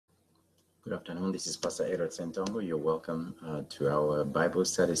Good afternoon. This is Pastor Edward Sentongo. You're welcome to our Bible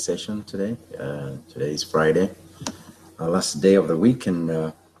study session today. Today is Friday, last day of the week, and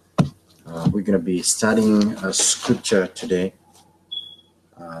we're going to be studying a scripture today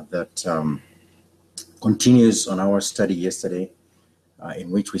that continues on our study yesterday, in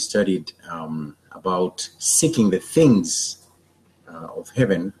which we studied about seeking the things of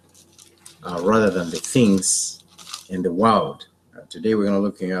heaven rather than the things in the world. Today we're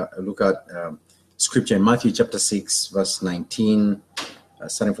going to look at scripture in Matthew chapter 6, verse 19,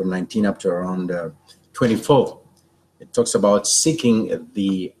 starting from 19 up to around 24. It talks about seeking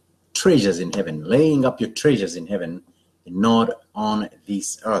the treasures in heaven, laying up your treasures in heaven, and not on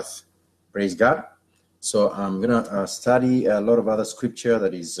this earth. Praise God. So I'm going to study a lot of other scripture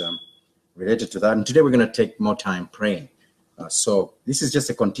that is related to that. And today we're going to take more time praying. So this is just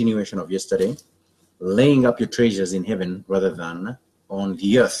a continuation of yesterday. Laying up your treasures in heaven rather than on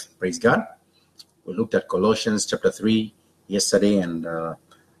the earth. Praise God. We looked at Colossians chapter 3 yesterday and a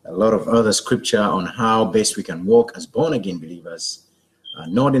lot of other scripture on how best we can walk as born-again believers,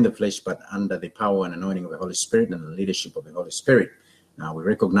 not in the flesh, but under the power and anointing of the Holy Spirit and the leadership of the Holy Spirit. Now, we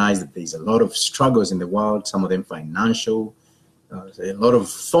recognize that there's a lot of struggles in the world, some of them financial, a lot of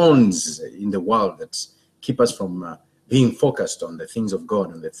thorns in the world that keep us from being focused on the things of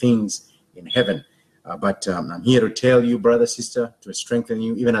God and the things in heaven. But I'm here to tell you, brother, sister, to strengthen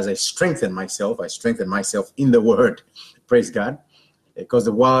you. Even as I strengthen myself in the Word. Praise God. Because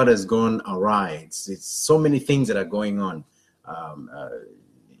the world has gone awry. It's so many things that are going on.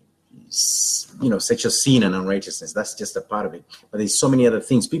 Sexual sin and unrighteousness. That's just a part of it. But there's so many other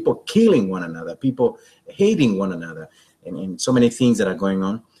things. People killing one another. People hating one another. And so many things that are going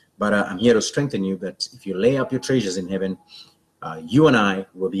on. But I'm here to strengthen you that if you lay up your treasures in heaven, you and I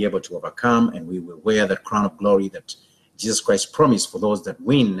will be able to overcome, and we will wear that crown of glory that Jesus Christ promised for those that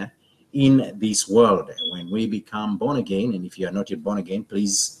win in this world. When we become born again, and if you are not yet born again,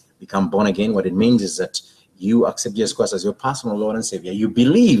 please become born again. What it means is that you accept Jesus Christ as your personal Lord and Savior. You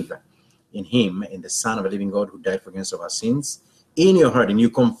believe in Him, in the Son of a living God who died for against our sins, in your heart, and you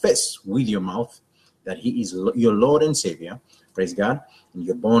confess with your mouth that He is your Lord and Savior. Praise God. And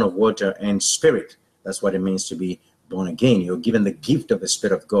you're born of water and spirit. That's what it means to be born again. You're given the gift of the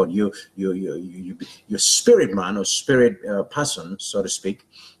Spirit of God. Your spirit man or spirit person, so to speak,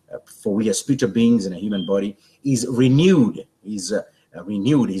 for we are spiritual beings in a human body, is renewed, is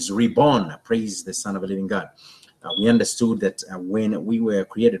reborn. Praise the Son of a living God. We understood that when we were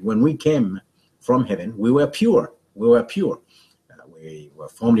created, when we came from heaven, we were pure. We were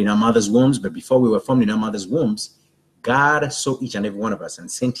formed in our mother's wombs, but before we were formed in our mother's wombs, God saw each and every one of us and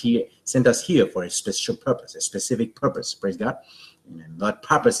sent us here for a special purpose, a specific purpose. Praise God. And that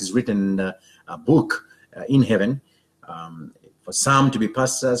purpose is written in a book in heaven for some to be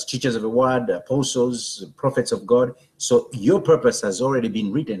pastors, teachers of the word, apostles, prophets of God. So your purpose has already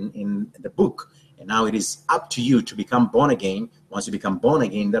been written in the book. And now it is up to you to become born again. Once you become born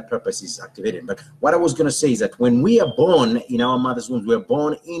again, that purpose is activated. But what I was going to say is that when we are born in our mother's womb, we are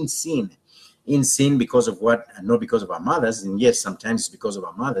born in sin. In sin because of what? Not because of our mothers. And yes, sometimes it's because of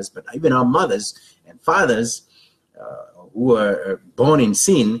our mothers, but even our mothers and fathers who were born in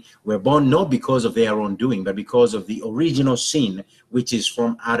sin were born not because of their own doing, but because of the original sin, which is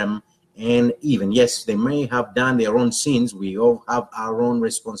from Adam and Eve. And yes, they may have done their own sins. We all have our own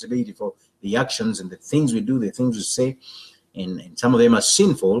responsibility for the actions and the things we do, the things we say. And some of them are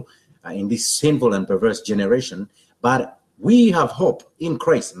sinful in this sinful and perverse generation. But we have hope in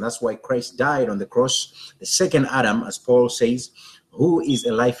Christ, and that's why Christ died on the cross. The second Adam, as Paul says, who is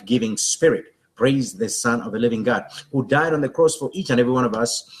a life-giving spirit. Praise the Son of the living God, who died on the cross for each and every one of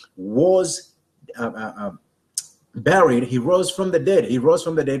us, was buried. He rose from the dead. He rose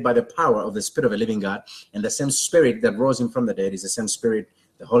from the dead by the power of the Spirit of the living God. And the same Spirit that rose him from the dead is the same Spirit,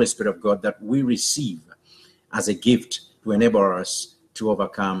 the Holy Spirit of God, that we receive as a gift to enable us to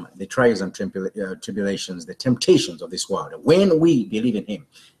overcome the trials and tribulations, the temptations of this world. When we believe in Him,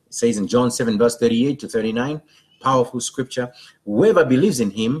 it says in John 7, verse 38 to 39, powerful scripture, whoever believes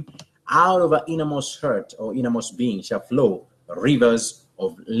in Him, out of our innermost heart or innermost being shall flow rivers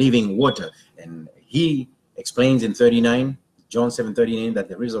of living water. And he explains in 39, John 7:39, that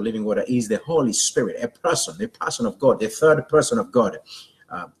the rivers of living water is the Holy Spirit, a person, the person of God, the third person of God.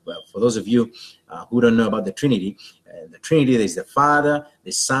 Well, for those of you who don't know about the Trinity, there is the Father,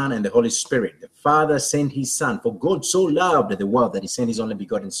 the Son, and the Holy Spirit. The Father sent His Son. For God so loved the world that He sent His only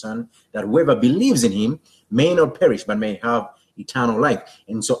begotten Son, that whoever believes in Him may not perish, but may have eternal life.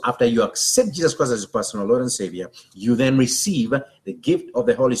 And so after you accept Jesus Christ as your personal Lord and Savior, you then receive the gift of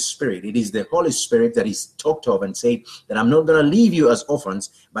the Holy Spirit. It is the Holy Spirit that is talked of and said that I'm not going to leave you as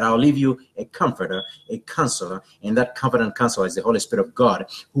orphans, but I'll leave you a comforter, a counselor. And that comforter and counselor is the Holy Spirit of God,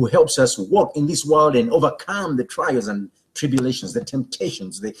 who helps us walk in this world and overcome the trials and tribulations, the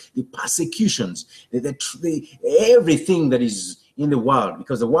temptations, the persecutions, the everything that is in the world,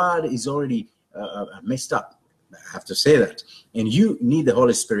 because the world is already messed up. I have to say that. And you need the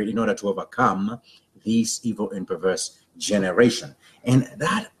Holy Spirit in order to overcome this evil and perverse generation. And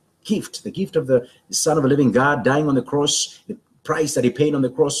that gift, the gift of the Son of the living God dying on the cross, the price that he paid on the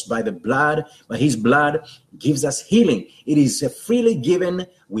cross by his blood, gives us healing. It is freely given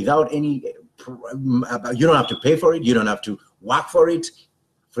without any, you don't have to pay for it. You don't have to work for it.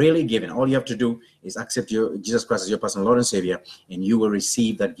 Freely given. All you have to do is accept Jesus Christ as your personal Lord and Savior, and you will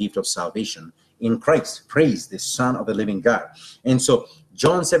receive that gift of salvation in Christ. Praise the Son of the living God. And so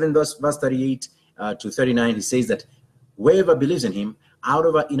John 7 verse 38 to 39, he says that whoever believes in him, out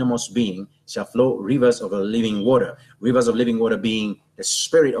of our innermost being shall flow rivers of living water. Rivers of living water being the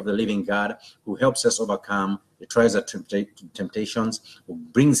Spirit of the living God, who helps us overcome the trials and temptations, who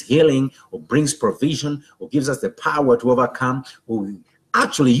brings healing, who brings provision, who gives us the power to overcome, who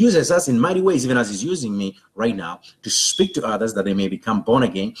actually uses us in mighty ways, even as he's using me right now, to speak to others that they may become born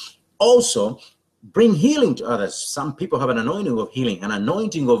again. Also, bring healing to others. Some people have an anointing of healing, an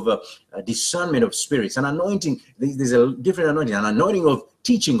anointing of discernment of spirits, an anointing. There's a different anointing, an anointing of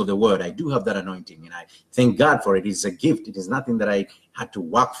teaching of the word. I do have that anointing, and I thank God for it. It's a gift. It is nothing that I had to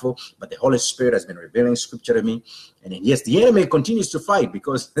work for, but the Holy Spirit has been revealing scripture to me. And then, yes, the enemy continues to fight,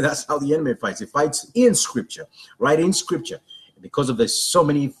 because that's how the enemy fights. He fights in scripture, right in scripture. Because of the so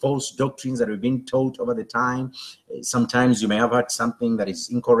many false doctrines that we've been taught over the time, sometimes you may have heard something that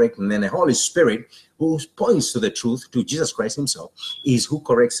is incorrect, and then the Holy Spirit, who points to the truth, to Jesus Christ himself, is who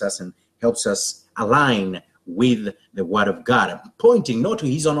corrects us and helps us align with the word of God, pointing not to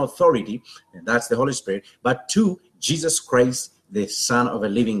his own authority, and that's the Holy Spirit, but to Jesus Christ, the Son of a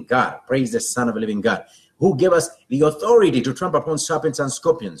living God. Praise the Son of a living God, who gave us the authority to trample upon serpents and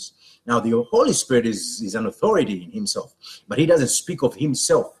scorpions. Now, the Holy Spirit is an authority in himself, but he doesn't speak of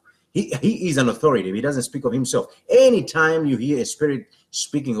himself. He is an authority, but he doesn't speak of himself. Anytime you hear a spirit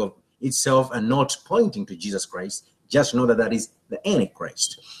speaking of itself and not pointing to Jesus Christ, just know that that is the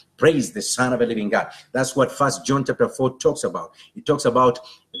Antichrist. Praise the Son of a living God. That's what 1 John chapter 4 talks about. It talks about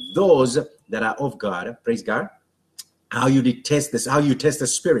those that are of God. Praise God. How you test this, how you test the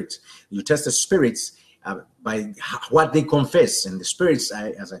spirits. You test the spirits by what they confess. And the spirits,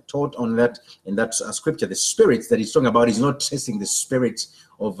 as I taught on that in that scripture, the spirits that he's talking about is not testing the spirits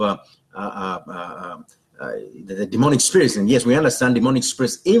of the demonic spirits. And yes, we understand demonic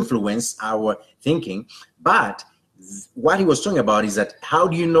spirits influence our thinking, but what he was talking about is that how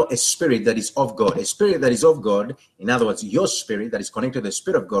do you know a spirit that is of God? A spirit that is of God, in other words, your spirit that is connected to the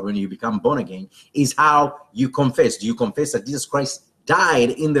Spirit of God when you become born again, is how you confess. Do you confess that Jesus Christ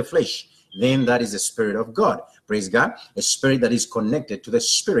died in the flesh? Then that is the Spirit of God. Praise God. A spirit that is connected to the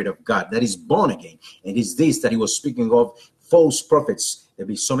Spirit of God, that is born again. And it's this that he was speaking of, false prophets. There'll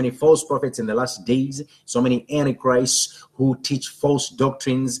be so many false prophets in the last days, so many antichrists who teach false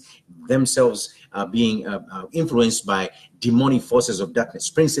doctrines, themselves being influenced by demonic forces of darkness,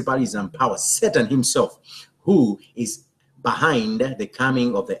 principalities and powers, Satan himself, who is behind the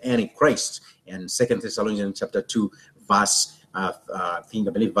coming of the Antichrist. And 2 Thessalonians chapter 2, verse, I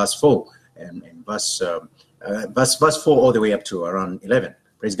believe verse 4, and verse 4 all the way up to around 11.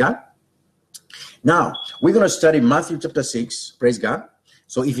 Praise God. Now, we're going to study Matthew chapter 6. Praise God.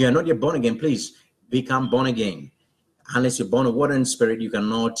 So if you are not yet born again, please become born again. Unless you're born of water and spirit, you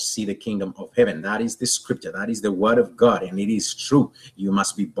cannot see the kingdom of heaven. That is the scripture. That is the word of God. And it is true. You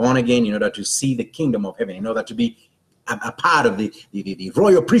must be born again in order to see the kingdom of heaven, in order to be a part of the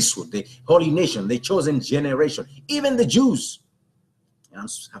royal priesthood, the holy nation, the chosen generation. Even the Jews. I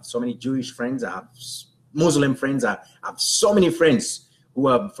have so many Jewish friends. I have Muslim friends. I have so many friends who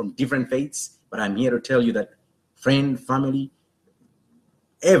are from different faiths. But I'm here to tell you that friend, family,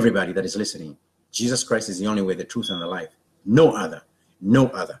 everybody that is listening, Jesus Christ is the only way, the truth, and the life. No other. No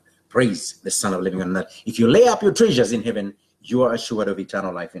other. Praise the Son of living God. And that if you lay up your treasures in heaven, you are assured of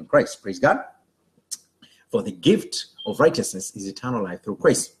eternal life in Christ. Praise God. For the gift of righteousness is eternal life through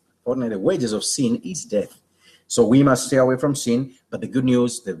Christ. Ordinarily, the wages of sin is death. So we must stay away from sin. But the good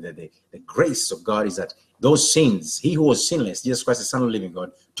news, the grace of God is that those sins, he who was sinless, Jesus Christ, the Son of the living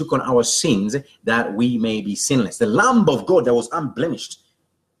God, took on our sins that we may be sinless. The Lamb of God that was unblemished,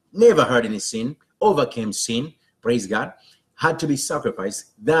 never heard any sin, overcame sin, praise God, had to be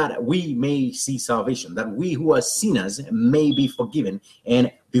sacrificed that we may see salvation, that we who are sinners may be forgiven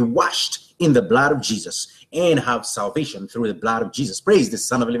and be washed in the blood of Jesus and have salvation through the blood of Jesus. Praise the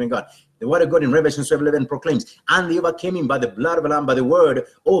Son of the living God. The word of God in Revelation 12:11 proclaims, and they overcame him by the blood of the Lamb, by the word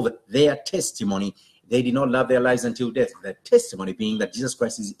of their testimony. They did not love their lives until death. The testimony being that Jesus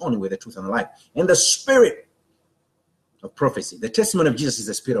Christ is the only way, the truth, and the life. And the spirit of prophecy. The testimony of Jesus is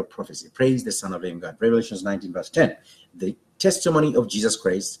the spirit of prophecy. Praise the Son of the living God. Revelation 19 verse 10. The testimony of Jesus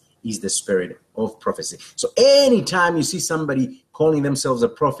Christ is the spirit of prophecy. So anytime you see somebody calling themselves a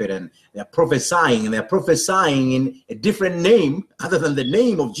prophet and they're prophesying in a different name other than the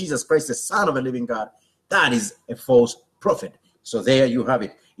name of Jesus Christ, the Son of the living God, that is a false prophet. So there you have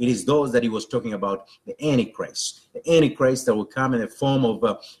it. It is those that he was talking about, the Antichrist. The Antichrist that will come in the form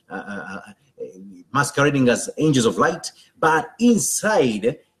of masquerading as angels of light, but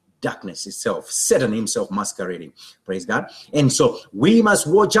inside darkness itself, Satan himself masquerading. Praise God. And so we must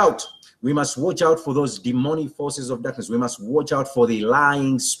watch out. We must watch out for those demonic forces of darkness. We must watch out for the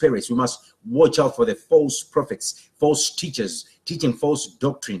lying spirits. We must watch out for the false prophets, false teachers, teaching false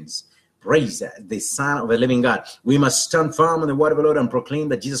doctrines. Praise the Son of the living God. We must stand firm on the word of the Lord and proclaim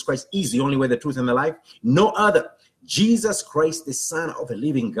that Jesus Christ is the only way, the truth, and the life. No other. Jesus Christ, the Son of the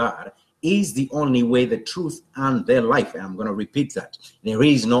living God, is the only way, the truth, and the life. And I'm going to repeat that. There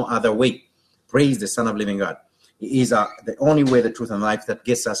is no other way. Praise the Son of the living God. He is the only way, the truth, and life that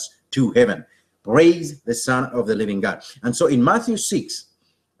gets us to heaven. Praise the Son of the living God. And so in Matthew 6,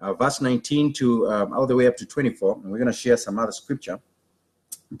 verse 19 to all the way up to 24, and we're going to share some other scripture.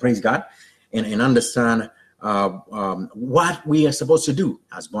 Praise God. And understand what we are supposed to do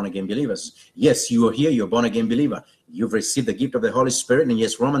as born-again believers. Yes, you are here, you're a born-again believer. You've received the gift of the Holy Spirit. And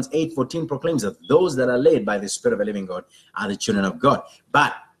yes, Romans 8:14 proclaims that those that are led by the Spirit of the living God are the children of God.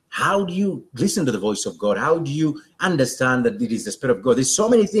 But how do you listen to the voice of God? How do you understand that it is the Spirit of God? There's so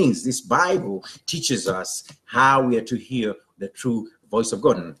many things. This Bible teaches us how we are to hear the true voice of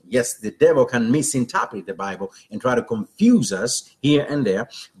God. And yes, the devil can misinterpret the Bible and try to confuse us here and there.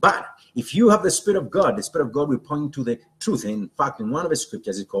 But if you have the Spirit of God will point to the truth. In fact, in one of the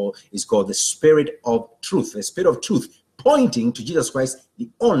scriptures, it's called the Spirit of Truth. The Spirit of Truth pointing to Jesus Christ, the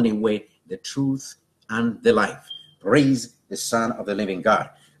only way, the truth, and the life. Praise the Son of the living God.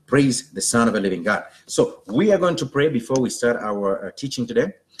 Praise the Son of the living God. So we are going to pray before we start our teaching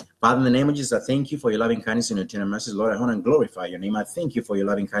today. Father, in the name of Jesus, I thank you for your loving kindness and your tender mercies. Lord, I honor and glorify your name. I thank you for your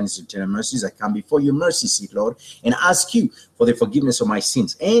loving kindness and tender mercies. I come before your mercy seat, Lord, and ask you for the forgiveness of my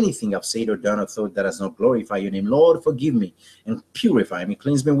sins. Anything I've said or done or thought that does not glorify your name, Lord, forgive me and purify me.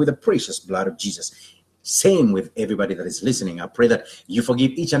 Cleanse me with the precious blood of Jesus. Same with everybody that is listening. I pray that you forgive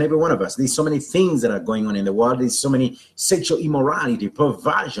each and every one of us. There's so many things that are going on in the world. There's so many sexual immorality,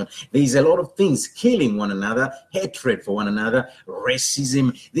 perversion. There's a lot of things, killing one another, hatred for one another,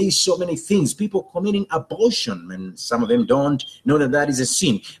 racism. There's so many things. People committing abortion, and some of them don't know that that is a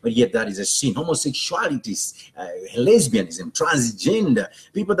sin, but yet that is a sin. Homosexuality, lesbianism, transgender,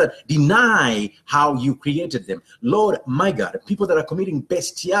 people that deny how you created them. Lord, my God, people that are committing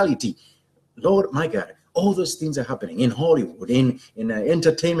bestiality. Lord, my God, all those things are happening in Hollywood, in the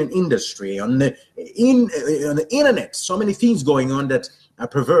entertainment industry, on the internet. So many things going on that are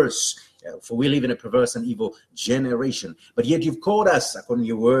perverse. For we live in a perverse and evil generation. But yet you've called us, according to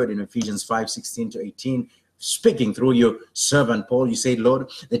your word in Ephesians 5:16-18, speaking through your servant Paul, you say,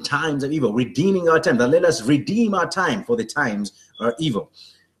 Lord, the times are evil, redeeming our time. Now let us redeem our time, for the times are evil.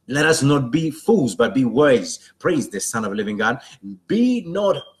 Let us not be fools, but be wise. Praise the Son of the living God. Be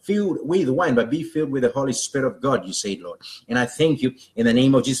not filled with wine, but be filled with the Holy Spirit of God, you say, Lord. And I thank you in the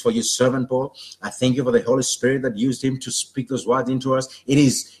name of Jesus for your servant Paul. I thank you for the Holy Spirit that used him to speak those words into us. It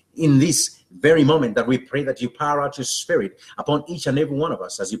is in this very moment that we pray that you pour out your Spirit upon each and every one of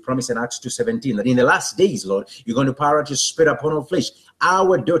us, as you promised in Acts 2:17, that in the last days, Lord, you're going to pour out your Spirit upon all flesh.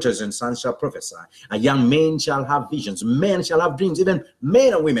 Our daughters and sons shall prophesy. A young men shall have visions. Men shall have dreams. Even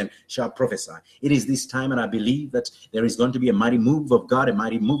men and women shall prophesy. It is this time, and I believe that there is going to be a mighty move of God, a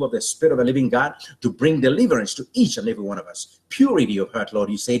mighty move of the Spirit of the living God to bring deliverance to each and every one of us. Purity of heart, Lord.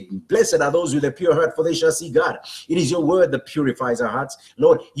 You said, blessed are those with a pure heart, for they shall see God. It is your word that purifies our hearts.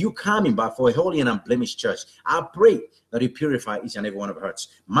 Lord, you coming back for a holy and unblemished church. I pray that you purify each and every one of our hearts,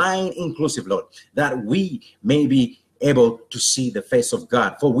 mine inclusive, Lord, that we may be able to see the face of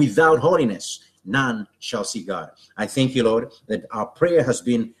God. For without holiness, none shall see God. I thank you, Lord, that our prayer has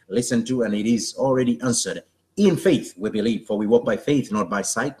been listened to and it is already answered. In faith, we believe, for we walk by faith, not by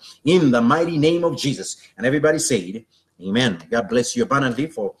sight. In the mighty name of Jesus. And everybody said, amen. God bless you abundantly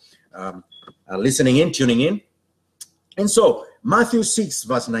for listening in, tuning in. And so Matthew 6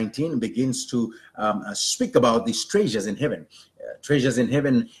 verse 19 begins to speak about these treasures in heaven. Treasures in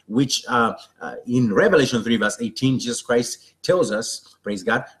heaven, which in Revelation 3 verse 18, Jesus Christ tells us, praise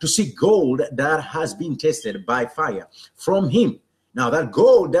God, to seek gold that has been tested by fire from him. Now that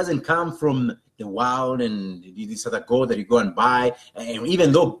gold doesn't come from the wild and this other gold that you go and buy. And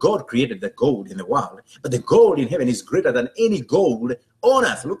even though God created the gold in the wild, but the gold in heaven is greater than any gold on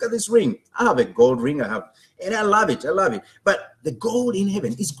earth. Look at this ring. I have a gold ring. And I love it. I love it. But the gold in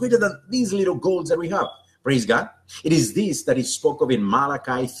heaven is greater than these little golds that we have. Praise God. It is this that he spoke of in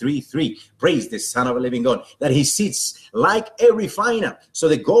Malachi 3:3. Praise the Son of a living God, that he sits like a refiner. So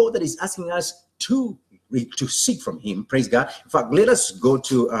the gold that he's asking us to seek from him, praise God. In fact, let us go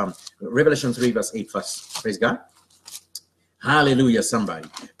to Revelation 3 verse 8 first. Praise God. Hallelujah, somebody.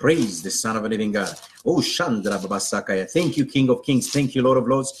 Praise the Son of a living God. Oh, Chandra Babasakaya. Thank you, King of Kings. Thank you, Lord of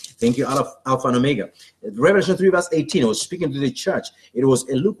Lords. Thank you, Alpha and Omega. Revelation 3 verse 18, it was speaking to the church. It was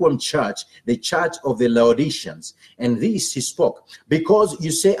a lukewarm church, the church of the Laodiceans. And this he spoke. Because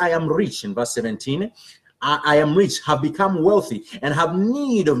you say, I am rich, in verse 17. I am rich, have become wealthy, and have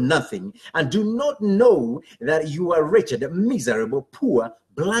need of nothing, and do not know that you are wretched, miserable, poor,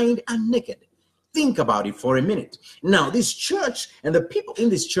 blind, and naked. Think about it for a minute. Now, this church and the people in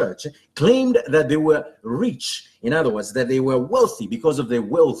this church claimed that they were rich. In other words, that they were wealthy because of the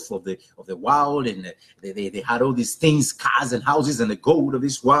wealth of the world, and they had all these things, cars and houses and the gold of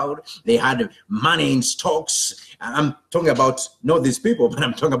this world. They had money in stocks. I'm talking about not these people, but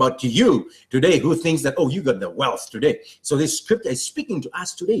I'm talking about you today who thinks that, oh, you got the wealth today. So this scripture is speaking to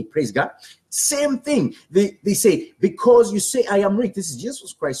us today. Praise God. Same thing. They say, because you say I am rich. This is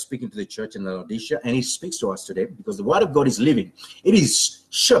Jesus Christ speaking to the church in Laodicea, and he speaks to us today because the word of God is living. It is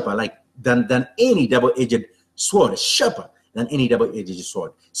sharper than any double-edged sword, sharper than any double-edged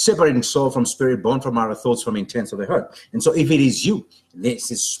sword, separating soul from spirit, bone from our thoughts, from intents of the heart. And so if it is you,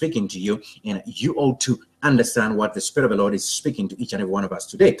 this is speaking to you, and you ought to understand what the Spirit of the Lord is speaking to each and every one of us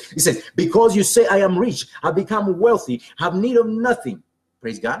today. He says, because you say I am rich, I've become wealthy, have need of nothing.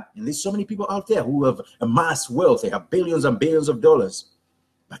 Praise God. And there's so many people out there who have amassed wealth. They have billions and billions of dollars.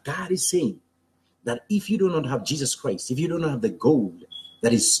 But God is saying that if you do not have Jesus Christ, if you do not have the gold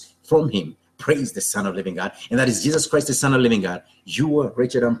that is from him, praise the Son of living God, and that is Jesus Christ, the Son of living God, you are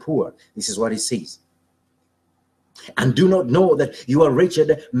wretched and poor. This is what he says. And do not know that you are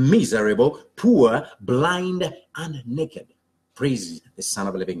wretched, miserable, poor, blind, and naked. Praise the Son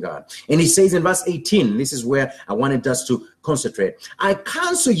of the living God. And he says in verse 18, this is where I wanted us to concentrate. I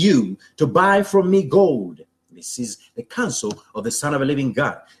counsel you to buy from me gold. This is the counsel of the Son of a living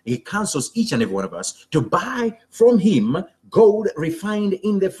God. He counsels each and every one of us to buy from him gold refined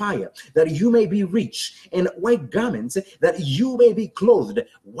in the fire, that you may be rich, and white garments, that you may be clothed.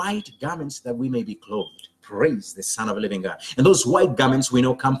 White garments that we may be clothed. Praise the Son of a living God. And those white garments we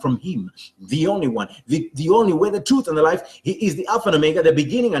know come from him, the only one, the only way, the truth, and the life. He is the Alpha and Omega, the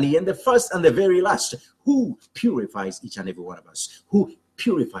beginning and the end, the first and the very last, who purifies each and every one of us, who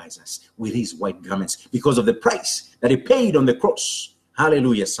purifies us with his white garments because of the price that he paid on the cross.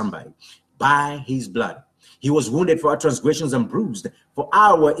 Hallelujah, somebody. By his blood. He was wounded for our transgressions and bruised for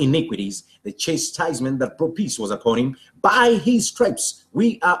our iniquities. The chastisement that brought peace was upon him. By his stripes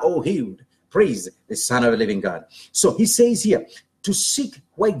we are all healed. Praise the Son of the living God. So he says here, to seek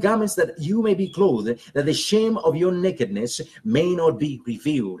white garments that you may be clothed, that the shame of your nakedness may not be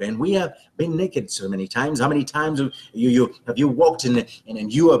revealed. And we have been naked so many times. How many times have you walked in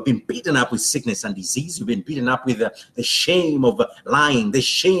and you have been beaten up with sickness and disease? You've been beaten up with the shame of lying, the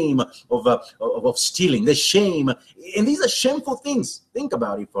shame of stealing, the shame. And these are shameful things. Think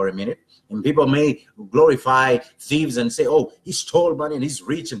about it for a minute. And people may glorify thieves and say, oh, he stole money and he's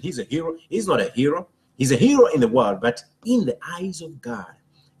rich and he's a hero. He's not a hero. He's a hero in the world, but in the eyes of God,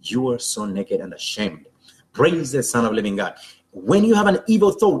 you are so naked and ashamed. Praise the Son of living God. When you have an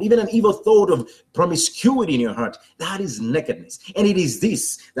evil thought, even an evil thought of promiscuity in your heart, that is nakedness. And it is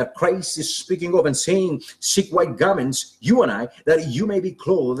this that Christ is speaking of and saying, seek white garments, you and I, that you may be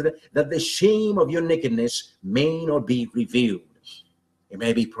clothed, that the shame of your nakedness may not be revealed. It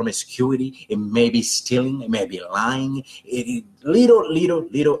may be promiscuity, it may be stealing, it may be lying,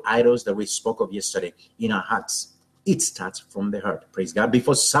 little idols that we spoke of yesterday in our hearts. It starts from the heart. Praise God.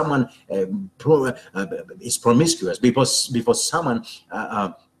 Before someone is promiscuous, before someone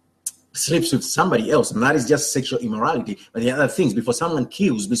sleeps with somebody else, and that is just sexual immorality, but the other things, before someone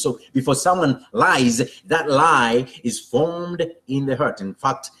kills, before someone lies, that lie is formed in the heart. In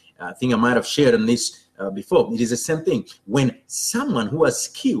fact, I think I might have shared on this before. It is the same thing. When someone who has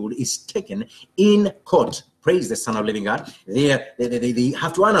killed is taken in court, Praise the Son of Living God. They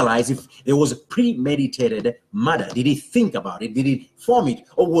have to analyze if there was a premeditated murder. Did he think about it? Did he form it?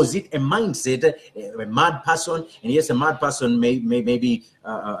 Or was it a mindset, a mad person? And yes, a mad person may be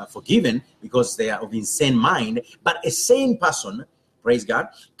forgiven because they are of insane mind. But a sane person, praise God,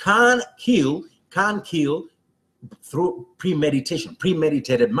 can kill through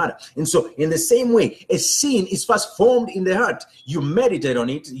premeditated murder. And so in the same way, a sin is first formed in the heart. You meditate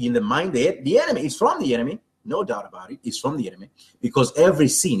on it in the mind. The enemy is from the enemy. No doubt about it. It's from the enemy, because every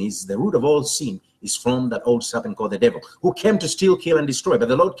sin is the root of all sin is from that old serpent called the devil, who came to steal, kill, and destroy. But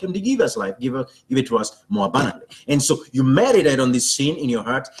the Lord came to give us life, give it to us more abundantly. And so you meditate on this sin in your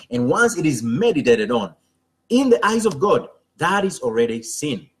heart, and once it is meditated on in the eyes of God, that is already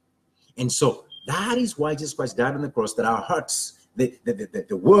sin. And so that is why Jesus Christ died on the cross, that our hearts,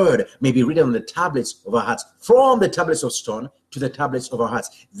 the word may be written on the tablets of our hearts, from the tablets of stone to the tablets of our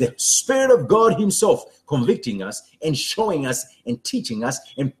hearts. The Spirit of God himself convicting us and showing us and teaching us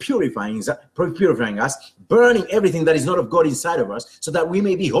and purifying us, burning everything that is not of God inside of us, so that we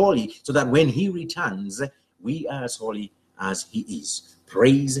may be holy, so that when he returns, we are as holy as he is.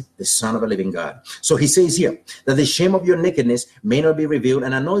 Praise the Son of a living God. So he says here that the shame of your nakedness may not be revealed,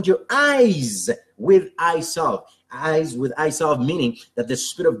 and anoint your eyes with eye salve. Eyes with eye salve, meaning that the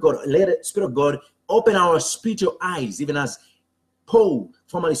Spirit of God, let the Spirit of God open our spiritual eyes, even as Paul,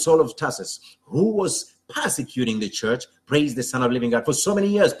 formerly Saul of Tarsus, who was persecuting the church, praise the Son of living God, for so many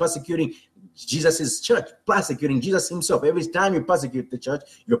years, persecuting Jesus' church, persecuting Jesus himself. Every time you persecute the church,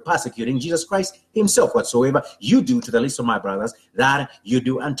 you're persecuting Jesus Christ himself. Whatsoever you do to the least of my brothers, that you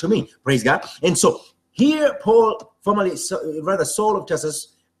do unto me. Praise God. And so here Paul, formerly Saul of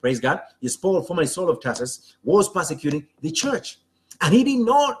Tarsus, praise God, Paul, formerly Saul of Tarsus, was persecuting the church. And he did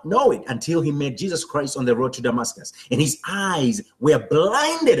not know it until he met Jesus Christ on the road to Damascus. And his eyes were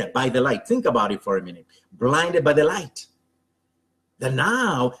blinded by the light. Think about it for a minute. Blinded by the light. Then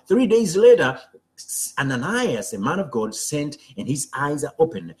now, 3 days later, Ananias, a man of God, sent, and his eyes are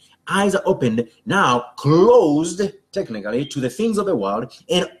opened. Eyes are opened, now closed, technically, to the things of the world,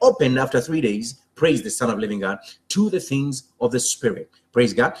 and opened after 3 days, praise the Son of living God, to the things of the Spirit.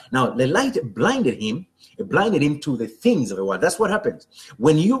 Praise God. Now, the light blinded him to the things of the world. That's what happens.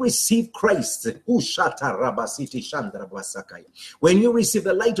 When you receive Christ, when you receive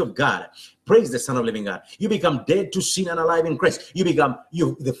the light of God, praise the Son of living God, you become dead to sin and alive in Christ.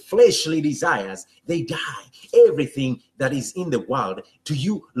 The fleshly desires, they die. Everything that is in the world to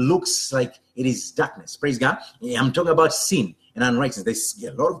you looks like it is darkness. Praise God. I'm talking about sin and unrighteousness.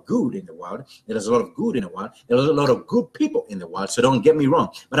 There's a lot of good in the world. There's a lot of good in the world. There's a lot of good people in the world. So don't get me wrong.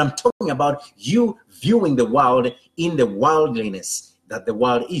 But I'm talking about you viewing the world in the worldliness that the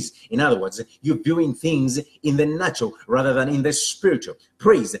world is. In other words, you're viewing things in the natural rather than in the spiritual.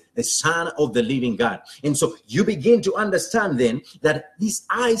 Praise the Son of the living God. And so you begin to understand then that this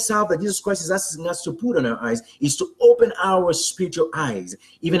eye salve that Jesus Christ is asking us to put on our eyes is to open our spiritual eyes.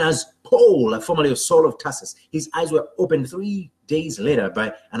 Even as Paul, formerly of Saul of Tarsus, his eyes were opened 3 days later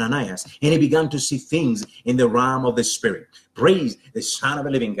by Ananias, and he began to see things in the realm of the Spirit. Praise the Son of a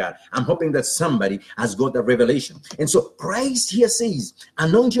living God. I'm hoping that somebody has got that revelation. And so Christ here says,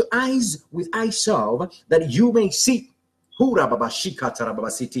 anoint your eyes with eye salve that you may see.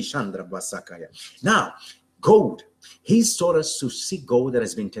 Now, gold. He's taught us to see gold that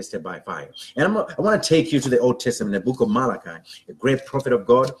has been tested by fire. And I want to take you to the Old Testament, the book of Malachi, a great prophet of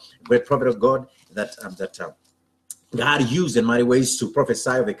God, that God used in mighty ways to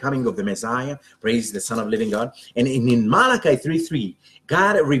prophesy of the coming of the Messiah. Praise the Son of living God. And in Malachi 3:3,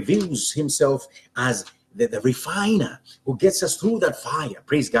 God reveals himself as the refiner who gets us through that fire.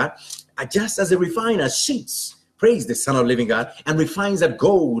 Praise God. Just as the refiner sheets, praise the Son of living God, and refines that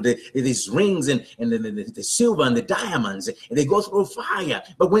gold, these rings and the silver and the diamonds, and they go through fire.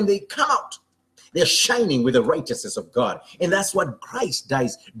 But when they come out, they're shining with the righteousness of God. And that's what Christ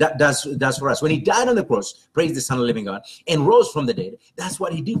does for us. When he died on the cross, praise the Son of the living God, and rose from the dead, that's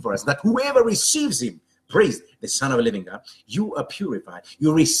what he did for us. That whoever receives him, praise the Son of the living God, you are purified.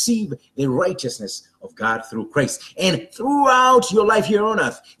 You receive the righteousness of God through Christ. And throughout your life here on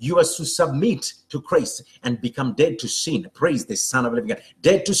earth, you are to submit to Christ and become dead to sin. Praise the Son of the living God.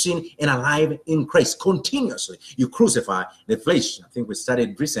 Dead to sin and alive in Christ. Continuously, you crucify the flesh. I think we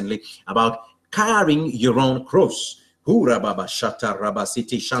studied recently about carrying your own cross. And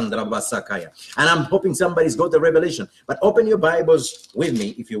I'm hoping somebody's got the revelation. But open your Bibles with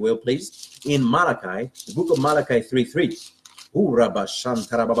me, if you will, please, in Malachi, the book of Malachi 3:3.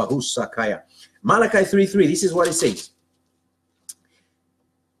 Malachi 3:3, this is what it says.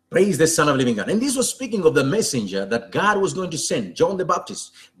 Praise the Son of Living God. And this was speaking of the messenger that God was going to send, John the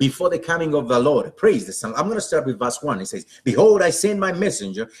Baptist, before the coming of the Lord. Praise the Son. I'm going to start with verse 1. It says, behold, I send my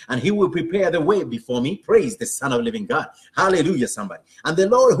messenger, and he will prepare the way before me. Praise the Son of Living God. Hallelujah, somebody. And the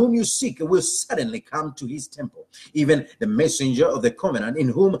Lord whom you seek will suddenly come to his temple. Even the messenger of the covenant in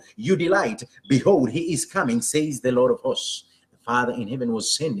whom you delight. Behold, he is coming, says the Lord of hosts. The Father in heaven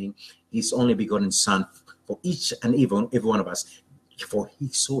was sending his only begotten Son for each and every one of us. For he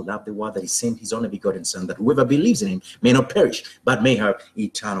so loved the world that he sent his only begotten Son, that whoever believes in him may not perish, but may have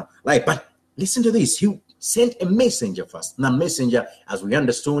eternal life. But listen to this. He sent a messenger first. Now, messenger, as we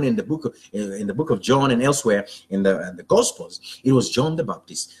understood in the book of John and elsewhere in the Gospels, it was John the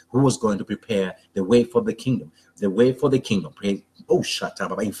Baptist who was going to prepare the way for the kingdom. The way for the kingdom. Oh, shut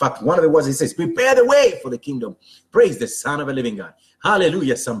up. In fact, one of the words he says, prepare the way for the kingdom. Praise the Son of a living God.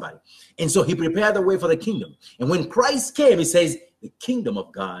 Hallelujah, somebody. And so he prepared the way for the kingdom. And when Christ came, he says, the kingdom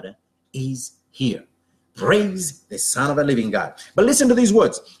of God is here. Praise the Son of a living God. But listen to these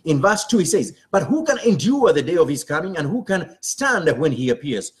words. In verse 2, he says, but who can endure the day of his coming, and who can stand when he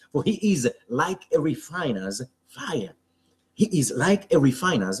appears? For he is like a refiner's fire. He is like a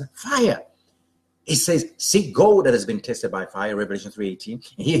refiner's fire. It says, see gold that has been tested by fire, Revelation 3:18.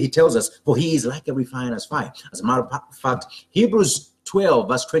 And here he tells us, for he is like a refiner's fire. As a matter of fact, Hebrews 12,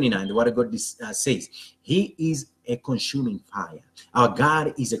 verse 29, the word of God says, he is a consuming fire. Our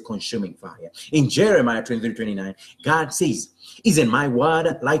God is a consuming fire. In Jeremiah 23:29, God says, isn't my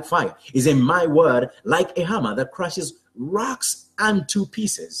word like fire? Isn't my word like a hammer that crushes rocks unto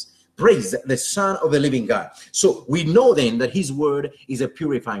pieces? Praise the Son of the living God. So we know then that his word is a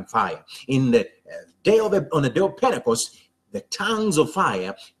purifying fire. In the on the day of Pentecost, the tongues of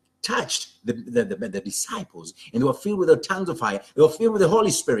fire touched the disciples, and they were filled with the tongues of fire. They were filled with the Holy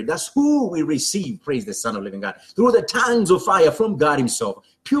Spirit. That's who we receive, praise the Son of living God, through the tongues of fire from God himself,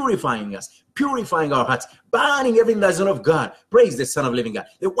 purifying us, purifying our hearts, burning everything that's not of God. Praise the Son of living God.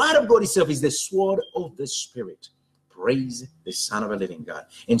 The word of God itself is the sword of the Spirit. Praise the Son of a living God.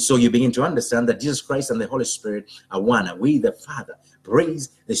 And so you begin to understand that Jesus Christ and the Holy Spirit are one. And we, the Father, praise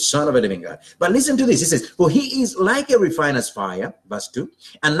the Son of a living God. But listen to this. It says, for he is like a refiner's fire, verse 2,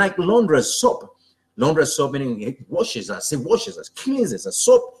 and like launderer's soap. Launderer's soap meaning it washes us, cleanses us.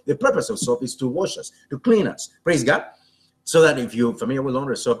 Soap, the purpose of soap is to wash us, to clean us. Praise God. So that if you're familiar with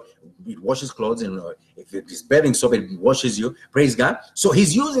laundry soap, it washes clothes, and if it is bathing soap, it washes you. Praise God. So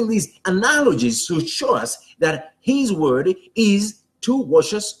he's using these analogies to show us that his word is to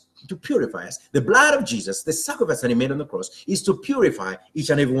wash us, to purify us. The blood of Jesus, the sacrifice that he made on the cross, is to purify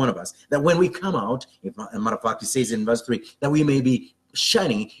each and every one of us. That when we come out, as a matter of fact, it says in verse 3, that we may be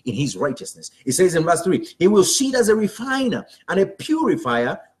shining in his righteousness. It says in verse 3, he will sit as a refiner and a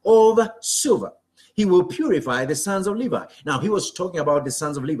purifier of silver. He will purify the sons of Levi. Now, he was talking about the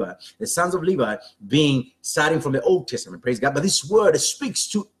sons of Levi being starting from the Old Testament, praise God. But this word speaks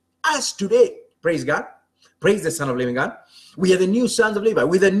to us today, praise God. Praise the Son of living God. We are the new sons of Levi.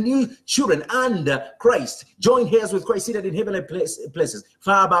 We're the new children under Christ, joined heirs with Christ, seated in heavenly places,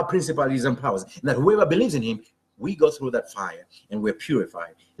 far above principalities and powers. And that whoever believes in him, we go through that fire and we're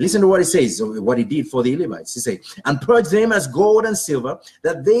purified. Listen to what it says, what he did for the Levites. He said, and purge them as gold and silver,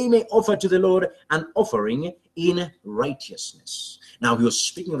 that they may offer to the Lord an offering in righteousness. Now, he was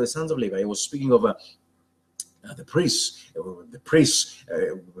speaking of the sons of Levi. He was speaking of the priests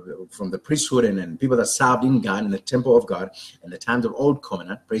from the priesthood and people that served in God, in the temple of God, in the times of Old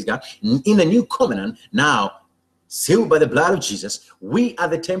Covenant, praise God. In the New Covenant, now, sealed by the blood of Jesus, we are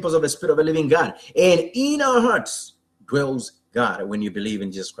the temples of the Spirit of the living God. And in our hearts dwells God when you believe in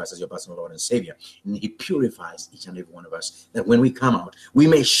Jesus Christ as your personal Lord and Savior. And he purifies each and every one of us, that when we come out, we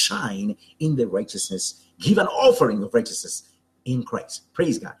may shine in the righteousness, give an offering of righteousness in Christ.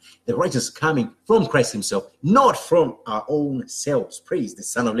 Praise God. The righteousness coming from Christ himself, not from our own selves. Praise the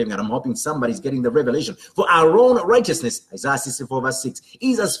Son of living God. I'm hoping somebody's getting the revelation. For our own righteousness, Isaiah 64 verse 6,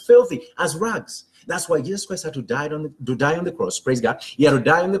 is as filthy as rags. That's why Jesus Christ had to die on the cross. Praise God. He had to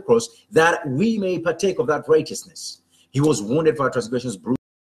die on the cross that we may partake of that righteousness. He was wounded for our transgressions, bruised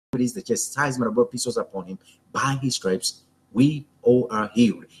is the chastisement of both peace was upon him. By his stripes we all are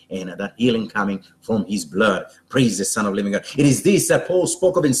healed, and that healing coming from his blood. Praise the Son of living God. It is this that Paul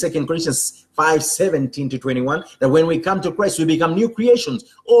spoke of in 2 Corinthians 5:17-21, that when we come to Christ, we become new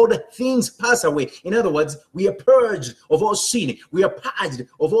creations. All the things pass away. In other words, we are purged of all sin. We are purged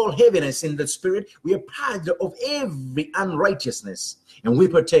of all heaviness in the spirit. We are purged of every unrighteousness, and we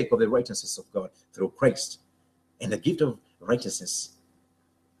partake of the righteousness of God through Christ. And the gift of righteousness,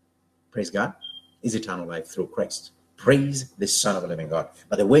 praise God, is eternal life through Christ. Praise the Son of the living God.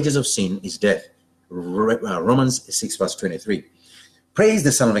 But the wages of sin is death. Romans 6 verse 23. Praise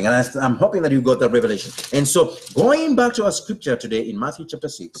the Son of God. And I'm hoping that you got that revelation. And so going back to our scripture today in Matthew chapter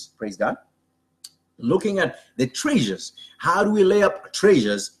 6, praise God, looking at the treasures. How do we lay up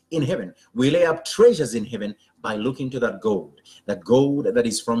treasures in heaven? We lay up treasures in heaven by looking to that gold that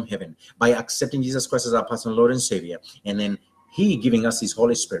is from heaven, by accepting Jesus Christ as our personal Lord and Savior, and then He giving us His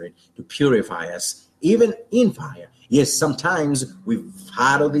Holy Spirit to purify us, even in fire. Yes, sometimes we've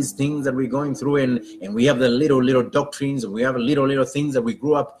had all these things that we're going through, and we have the little doctrines, and we have little things that we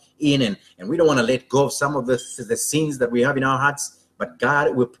grew up in, and we don't want to let go of some of the sins that we have in our hearts. But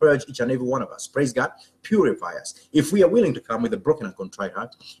God will purge each and every one of us. Praise God. Purify us. If we are willing to come with a broken and contrite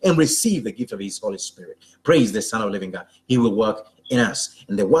heart and receive the gift of His Holy Spirit, praise the Son of living God, He will work in us.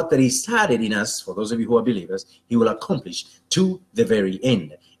 And the work that He started in us, for those of you who are believers, He will accomplish to the very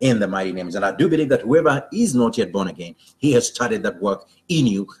end in the mighty names. And I do believe that whoever is not yet born again, He has started that work in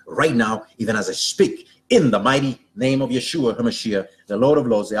you right now, even as I speak. In the mighty name of Yeshua HaMashiach, the Lord of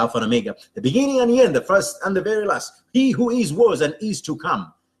Lords, the Alpha and Omega, the beginning and the end, the first and the very last, He who is, was, and is to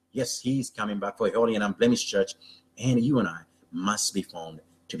come. Yes, He is coming back for a holy and unblemished church, and you and I must be found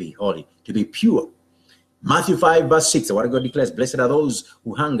to be holy, to be pure. Matthew 5 verse 6, the word of God declares, blessed are those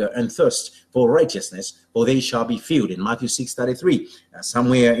who hunger and thirst for righteousness, for they shall be filled. In Matthew 6:33,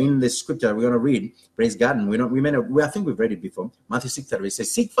 somewhere in the scripture we're going to read, praise God, and I think we've read it before. Matthew 6:33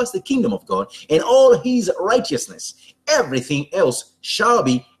 says, seek first the kingdom of God and all His righteousness. Everything else shall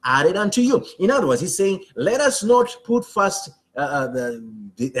be added unto you. In other words, He's saying, let us not put first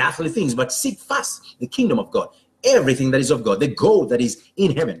the earthly things, but seek first the kingdom of God. Everything that is of God, the gold that is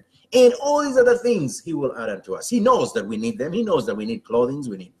in heaven. And all these other things He will add unto us. He knows that we need them. He knows that we need clothing,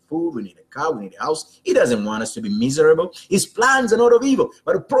 we need food, we need a car, we need a house. He doesn't want us to be miserable. His plans are not of evil,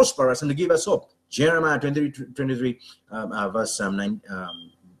 but to prosper us and to give us hope. Jeremiah 23, verse 29,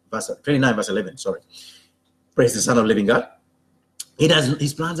 verse 11. Sorry. Praise the Son of living God.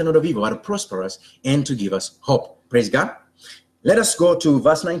 His plans are not of evil, but to prosper us and to give us hope. Praise God. Let us go to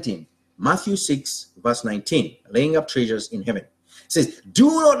verse 19. Matthew 6, verse 19. Laying up treasures in heaven. It says, do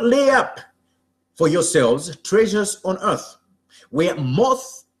not lay up for yourselves treasures on earth, where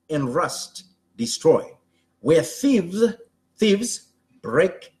moth and rust destroy, where thieves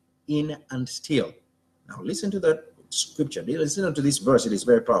break in and steal. Now listen to that scripture. Listen to this verse. It is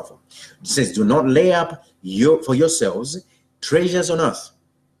very powerful. It says, do not lay up for yourselves treasures on earth,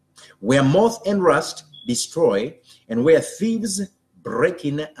 where moth and rust destroy, and where thieves break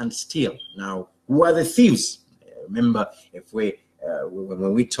in and steal. Now, who are the thieves? Remember,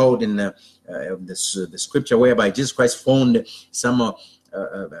 when we told in the scripture whereby Jesus Christ found some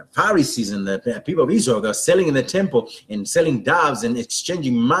Pharisees and the people of Israel that are selling in the temple and selling doves and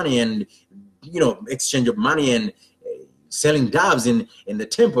exchanging money and exchange of money and selling doves in the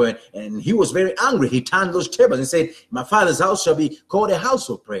temple, and he was very angry. He turned those tables and said, my Father's house shall be called a house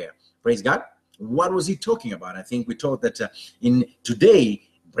of prayer. Praise God. What was he talking about? I think we taught that in today,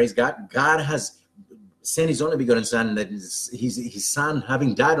 praise God, God has sent His only begotten Son, that is his Son,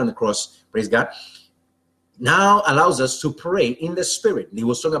 having died on the cross, praise God, now allows us to pray in the Spirit. He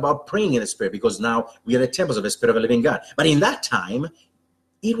was talking about praying in the Spirit because now we are the temples of the Spirit of the living God. But in that time,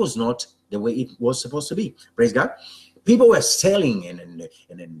 it was not the way it was supposed to be. Praise God. People were selling and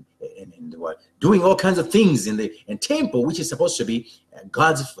doing all kinds of things in the temple, which is supposed to be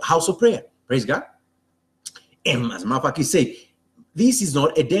God's house of prayer. Praise God. And as a matter of fact, He said, this is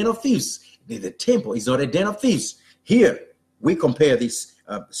not a den of thieves. The temple is not a den of thieves. Here, we compare this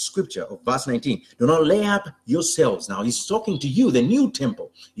scripture of verse 19. Do not lay up yourselves. Now, He's talking to you, the new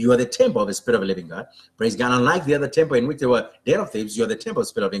temple. You are the temple of the Spirit of the living God. Praise God. Unlike the other temple in which there were den of thieves, you are the temple of the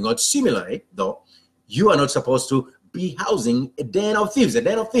Spirit of the living God. Similarly, though, you are not supposed to be housing a den of thieves. A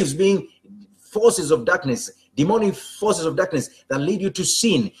den of thieves being forces of darkness, demonic forces of darkness that lead you to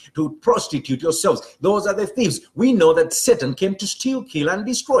sin, to prostitute yourselves. Those are the thieves. We know that Satan came to steal, kill, and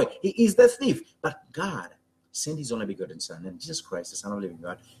destroy. He is the thief. But God sent His only begotten Son, and Jesus Christ, the Son of the living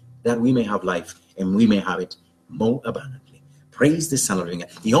God, that we may have life and we may have it more abundantly. Praise the Son of the living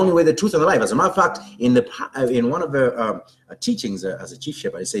God. The only way, the truth, and the life. As a matter of fact, in one of the teachings as a chief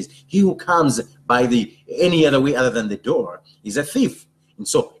shepherd, it says, he who comes by any other way other than the door is a thief. And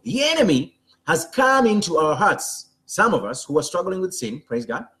so the enemy has come into our hearts. Some of us who are struggling with sin, praise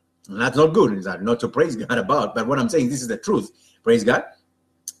God, and that's not good, not to praise God about, but what I'm saying, this is the truth, praise God.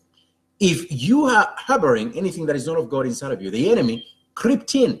 If you are harboring anything that is not of God inside of you, the enemy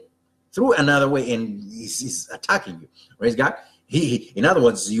crept in through another way and is attacking you, praise God. In other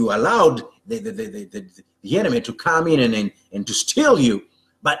words, you allowed the enemy to come in and to steal you.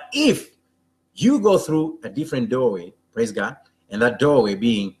 But if you go through a different doorway, praise God, and that doorway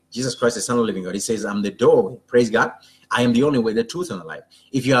being Jesus Christ, the Son of the living God. He says, I'm the door. Praise God. I am the only way, the truth, and the life.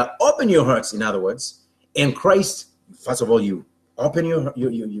 If you are open your hearts, in other words, in Christ, first of all, you open your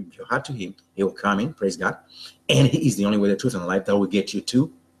heart to him, he will come in, praise God. And he is the only way, the truth, and the life that will get you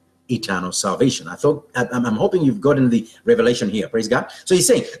to eternal salvation. I'm hoping you've gotten the revelation here, praise God. So he's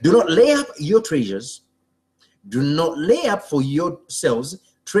saying, do not lay up your treasures, do not lay up for yourselves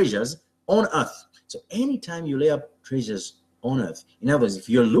treasures on earth. So anytime you lay up treasures on earth, in other words, if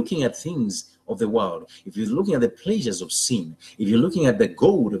you're looking at things of the world, if you're looking at the pleasures of sin, if you're looking at the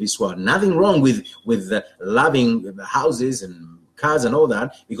gold of this world, nothing wrong with loving houses and cars and all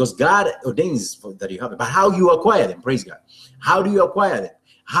that, because God ordains that you have it. But how you acquire them, praise God. How do you acquire them?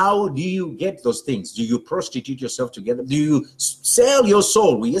 How do you get those things? Do you prostitute yourself together? Do you sell your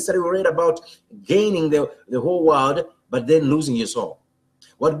soul? Yesterday we read about gaining the whole world, but then losing your soul.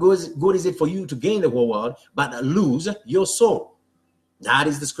 What good is it for you to gain the whole world, but lose your soul? That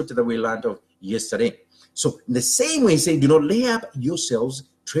is the scripture that we learned of yesterday. So in the same way, say, do not lay up yourselves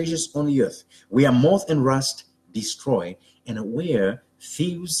treasures on the earth, where moth and rust destroy, and where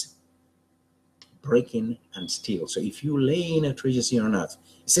thieves break in and steal. So if you lay in a treasures here on earth,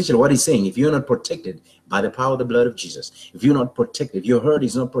 essentially what he's saying, if you're not protected by the power of the blood of Jesus, if you're not protected, if your heart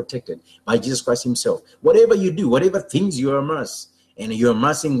is not protected by Jesus Christ himself, whatever you do, whatever things you amass, and you're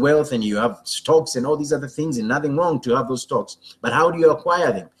amassing wealth and you have stocks and all these other things, and nothing wrong to have those stocks, but how do you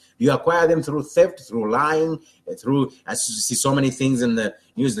acquire them? You acquire them through theft, through lying, through, I see so many things in the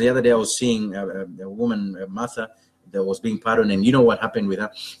news. The other day I was seeing a woman, Martha, that was being pardoned, and you know what happened with her.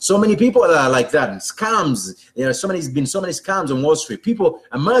 So many people are like that, scams. There are been so many scams on Wall Street. People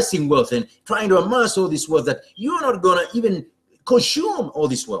amassing wealth and trying to amass all this wealth that you're not going to even consume all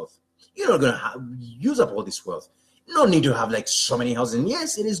this wealth. You're not going to use up all this wealth. No need to have like so many houses. And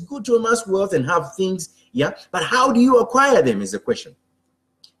yes, it is good to amass wealth and have things, yeah. But how do you acquire them is the question.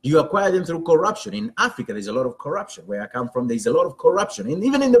 Do you acquire them through corruption? In Africa, there's a lot of corruption. Where I come from, there's a lot of corruption. And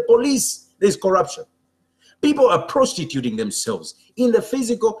even in the police, there's corruption. People are prostituting themselves in the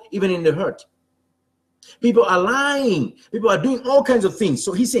physical, even in the hurt. People are lying. People are doing all kinds of things.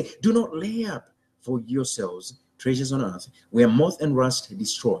 So he's saying, do not lay up for yourselves treasures on earth, where moth and rust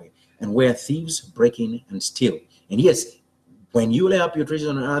destroy, and where thieves break in and steal. And yes, when you lay up your treasures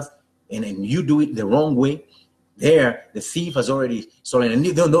on earth and you do it the wrong way, there the thief has already stolen.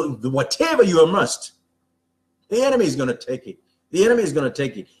 And whatever you amassed, the enemy is going to take it. The enemy is going to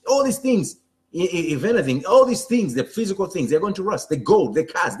take it. All these things, if anything, all these things, the physical things, they're going to rust. The gold, the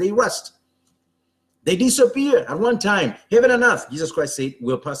cars, they rust. They disappear at one time. Heaven and earth, Jesus Christ said,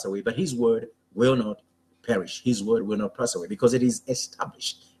 will pass away, but his word will not perish. His word will not pass away because it is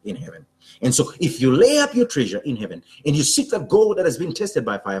established in heaven. And so if you lay up your treasure in heaven and you seek the gold that has been tested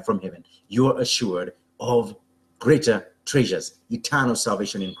by fire from heaven, you are assured of greater treasures, eternal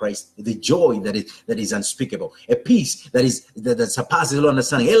salvation in Christ, the joy that is unspeakable, a peace that surpasses all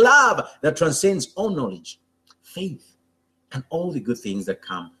understanding, a love that transcends all knowledge, faith, and all the good things that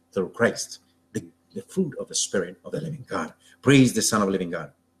come through Christ, the fruit of the Spirit of the living God. Praise the Son of the living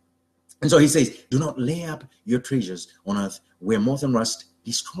God. And so he says, do not lay up your treasures on earth where moth and rust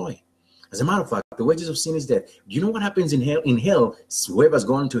destroy. As a matter of fact, the wages of sin is death. Do you know what happens in hell? In hell, whoever's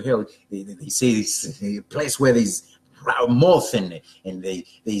gone to hell, they say it's a place where there's moth and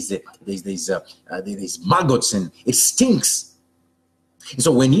there's maggots and it stinks. And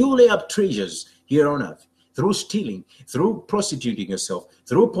so when you lay up treasures here on earth, through stealing, through prostituting yourself,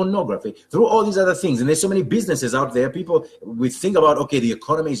 through pornography, through all these other things, and there's so many businesses out there, people, we think about, okay, the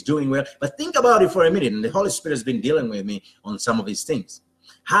economy is doing well, but think about it for a minute, and the Holy Spirit has been dealing with me on some of these things.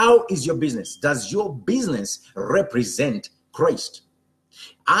 How is your business? Does your business represent Christ?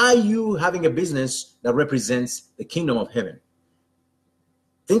 Are you having a business that represents the kingdom of heaven?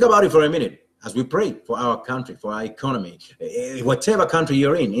 Think about it for a minute as we pray for our country, for our economy, whatever country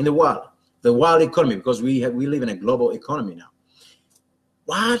you're in the world economy, because we live in a global economy now.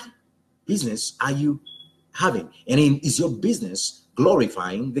 What business are you having? And is your business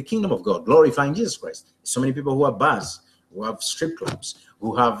glorifying the kingdom of God, glorifying Jesus Christ? So many people who have bars, who have strip clubs,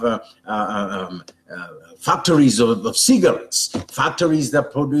 who have factories of cigarettes, factories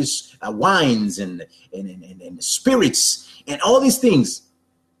that produce wines and spirits, and all these things.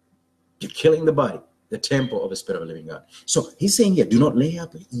 You're killing the body, the temple of the Spirit of the living God. So he's saying here, do not lay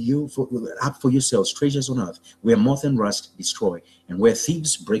up for yourselves treasures on earth where moth and rust destroy and where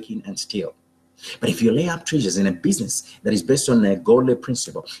thieves break in and steal. But if you lay up treasures in a business that is based on a godly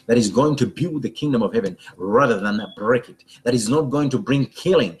principle, that is going to build the kingdom of heaven rather than break it, that is not going to bring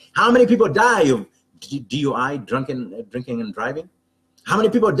killing. How many people die of DUI, drinking and driving? How many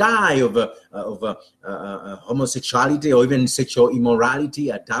people die of homosexuality or even sexual immorality,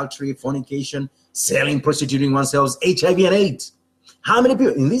 adultery, fornication, selling, prostituting oneself, HIV and AIDS? How many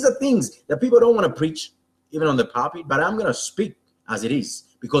people? And these are things that people don't want to preach, even on the pulpit, but I'm going to speak as it is,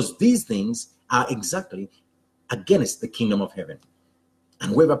 because these things are exactly against the kingdom of heaven.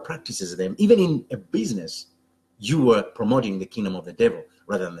 And whoever practices them, even in a business, you are promoting the kingdom of the devil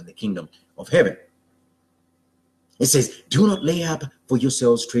rather than the kingdom of heaven. It says, do not lay up for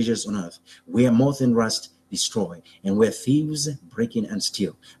yourselves treasures on earth, where moth and rust destroy, and where thieves break in and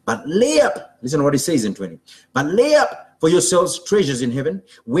steal. But lay up, listen to what it says in 20. But lay up for yourselves treasures in heaven,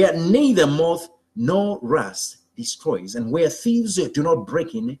 where neither moth nor rust destroys, and where thieves do not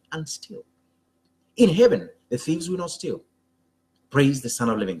break in and steal. In heaven, the thieves will not steal. Praise the Son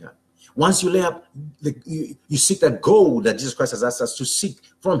of Living God. Once you lay up, you seek that gold that Jesus Christ has asked us to seek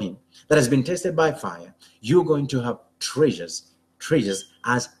from him, that has been tested by fire, you're going to have treasures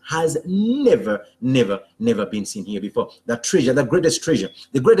as has never been seen here before. That treasure, the greatest treasure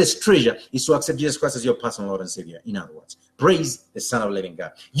is to accept Jesus Christ as your personal Lord and Savior. In other words, praise the Son of Living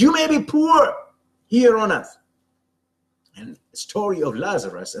God. You may be poor here on earth. And the story of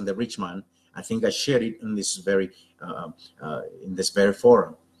Lazarus and the rich man, I think I shared it in this very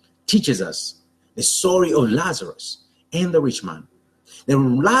forum, teaches us the story of Lazarus and the rich man. The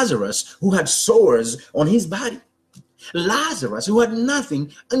Lazarus who had sores on his body. Lazarus who had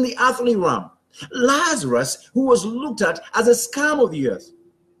nothing in the earthly realm. Lazarus who was looked at as a scum of the earth.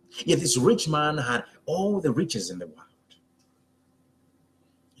 Yet this rich man had all the riches in the world.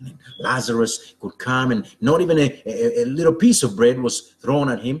 And then Lazarus could come, and not even a little piece of bread was thrown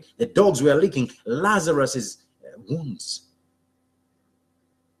at him. The dogs were licking Lazarus's wounds.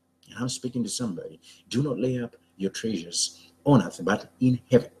 And I'm speaking to somebody. Do not lay up your treasures on earth, but in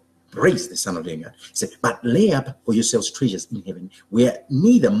heaven. Praise the Son of Living God. He said, but lay up for yourselves treasures in heaven, where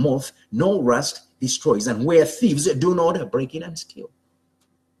neither moth nor rust destroys, and where thieves do not break in and steal.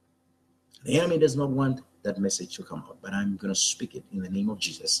 The enemy does not want that message to come out, but I'm going to speak it in the name of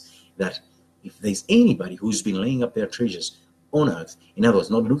Jesus, that if there's anybody who's been laying up their treasures on earth, in other words,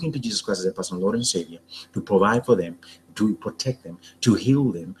 not looking to Jesus Christ as their personal Lord and Savior, to provide for them, to protect them, to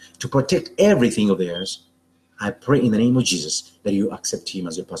heal them, to protect everything of theirs, I pray in the name of Jesus that you accept him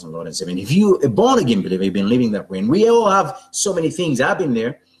as your personal Lord and Savior. And if you're a born-again believer, you've been living that way, and we all have so many things. I've been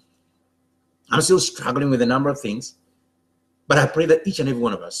there. I'm still struggling with a number of things, but I pray that each and every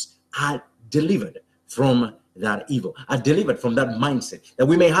one of us are delivered from that evil, are delivered from that mindset, that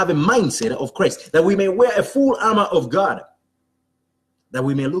we may have a mindset of Christ, that we may wear a full armor of God, that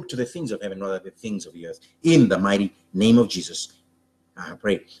we may look to the things of heaven rather than the things of the earth. In the mighty name of Jesus, I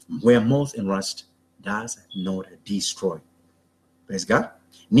pray. Where moth and rust does not destroy. Praise God.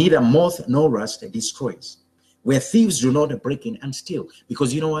 Neither moth nor rust destroys. Where thieves do not break in and steal.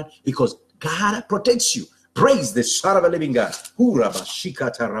 Because you know what? Because God protects you. Praise the Son of the Living God. As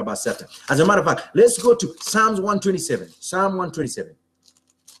a matter of fact, let's go to Psalms 127. Psalm 127.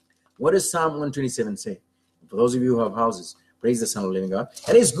 What does Psalm 127 say? For those of you who have houses, praise the Son of the Living God.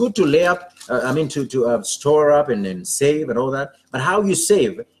 And it's good to lay up, to store up and then save and all that. But how you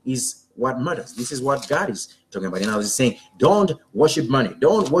save is what matters. This is what God is talking about. And I was saying, don't worship money.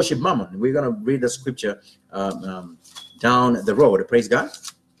 Don't worship mammon. We're going to read the scripture down the road. Praise God.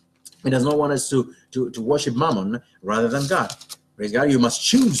 He does not want us to worship mammon rather than God. Praise God. You must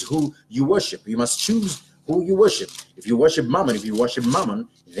choose who you worship. You must choose who you worship. If you worship mammon,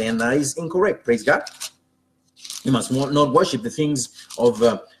 then that is incorrect. Praise God. You must not worship the things of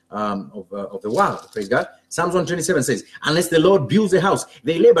the world. Praise God. Psalms 127 says, unless the Lord builds a house,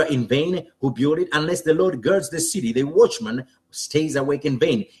 they labor in vain who build it. Unless the Lord girds the city, the watchman stays awake in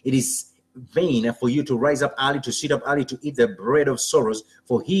vain. It is vain for you to rise up early, to sit up early, to eat the bread of sorrows,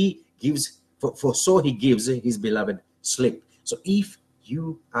 for so he gives his beloved sleep. So if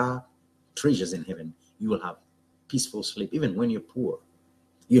you are treasures in heaven, you will have peaceful sleep, even when you're poor.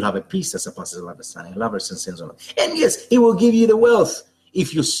 You'll have a peace that surpasses all understanding, love and sense of life. And yes, he will give you the wealth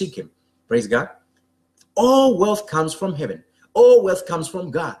if you seek him. Praise God. All wealth comes from heaven. All wealth comes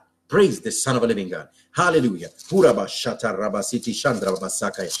from God. Praise the Son of a living God. Hallelujah. And that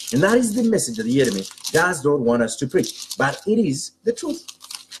is the message that the enemy does not want us to preach. But it is the truth.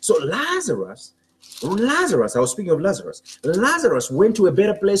 So Lazarus, I was speaking of Lazarus. Lazarus went to a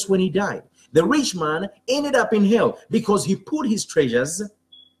better place when he died. The rich man ended up in hell because he put his treasures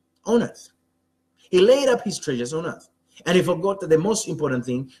on earth. He laid up his treasures on earth. And he forgot that the most important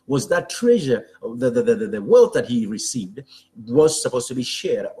thing was that treasure, the wealth that he received was supposed to be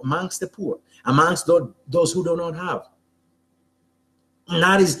shared amongst the poor, amongst those who do not have. And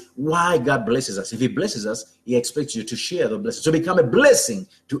that is why God blesses us. If he blesses us, he expects you to share the blessing, to become a blessing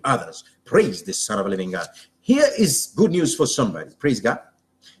to others. Praise the Son of the living God. Here is good news for somebody. Praise God.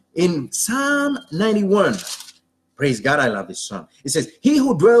 In Psalm 91, praise God, I love this song. It says, he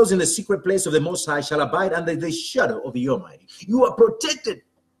who dwells in the secret place of the Most High shall abide under the shadow of the Almighty. You are protected.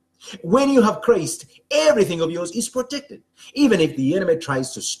 When you have Christ, everything of yours is protected. Even if the enemy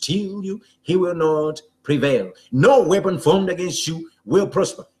tries to steal you, he will not prevail. No weapon formed against you will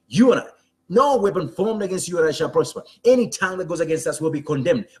prosper. You and I, no weapon formed against you and I shall prosper. Any tongue that goes against us will be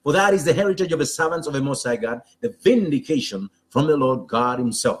condemned. For that is the heritage of the servants of the Most High God, the vindication from the Lord God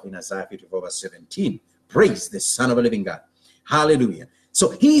himself, in Isaiah 54:17. Praise the Son of the living God. Hallelujah.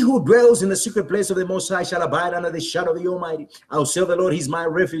 So he who dwells in the secret place of the Most High shall abide under the shadow of the Almighty. I will say of the Lord, he's my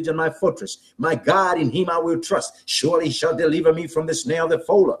refuge and my fortress. My God, in him I will trust. Surely he shall deliver me from the snare of the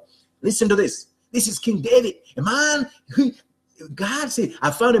fowler. Listen to this. This is King David, a man who, God said, I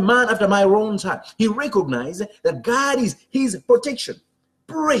found a man after my own heart. He recognized that God is his protection.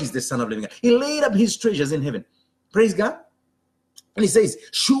 Praise the Son of the living God. He laid up his treasures in heaven. Praise God. And he says,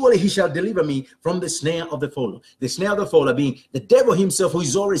 surely he shall deliver me from the snare of the fowler. The snare of the fowler being the devil himself, who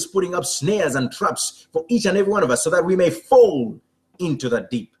is always putting up snares and traps for each and every one of us, so that we may fall into the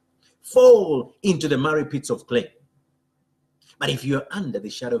deep, fall into the miry pits of clay. But if you are under the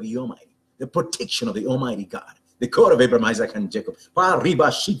shadow of the Almighty, the protection of the Almighty God, the God of Abraham, Isaac, and Jacob,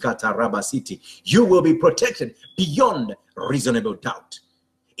 you will be protected beyond reasonable doubt.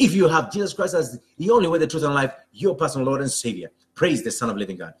 If you have Jesus Christ as the only way, the truth, and life, your personal Lord and Savior, praise the Son of the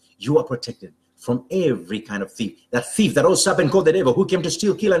living God, you are protected from every kind of thief. That thief, that old serpent called the devil, who came to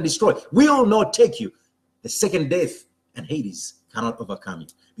steal, kill, and destroy, will not take you. The second death and Hades cannot overcome you,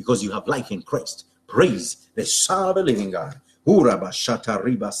 because you have life in Christ. Praise the Son of the living God. But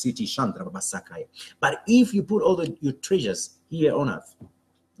if you put all your treasures here on earth,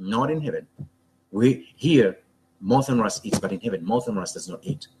 not in heaven, here moth and rust eats, but in heaven moth and rust does not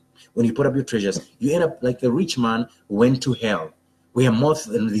eat. When you put up your treasures, you end up like the rich man who went to hell, where moth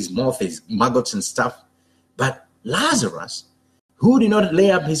and these maggots and stuff. But Lazarus, who did not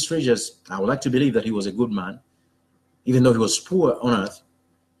lay up his treasures, I would like to believe that he was a good man, even though he was poor on earth,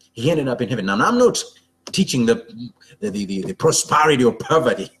 he ended up in heaven. Now, I'm not teaching the prosperity or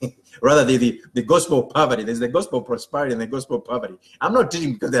poverty, rather the gospel of poverty. There's the gospel of prosperity and the gospel of poverty. I'm not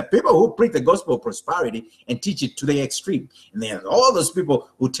teaching, because there are people who preach the gospel of prosperity and teach it to the extreme. And there are all those people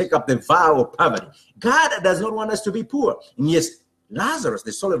who take up the vow of poverty. God does not want us to be poor. And yes, Lazarus,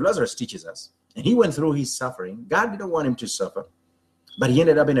 the soul of Lazarus, teaches us. And he went through his suffering. God didn't want him to suffer, but he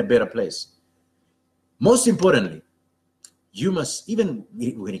ended up in a better place. Most importantly, you must, even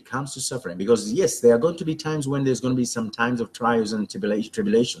when it comes to suffering, because yes, there are going to be times when there's going to be some times of trials and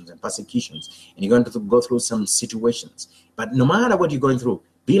tribulations and persecutions, and you're going to go through some situations. But no matter what you're going through,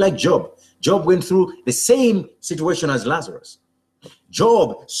 be like Job. Job went through the same situation as Lazarus.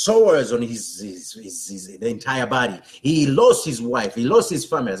 Job sores on the entire body. He lost his wife. He lost his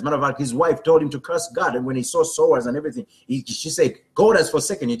family. As a matter of fact, his wife told him to curse God. And when he saw sores and everything, she said, God has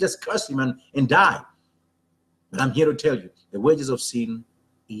forsaken you. Just curse him and die. But I'm here to tell you, the wages of sin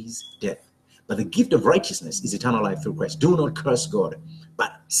is death. But the gift of righteousness is eternal life through Christ. Do not curse God,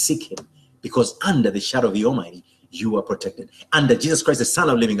 but seek him. Because under the shadow of the Almighty, you are protected. Under Jesus Christ, the Son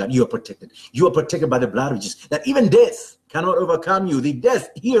of the living God, you are protected. You are protected by the blood of Jesus. That even death cannot overcome you. The death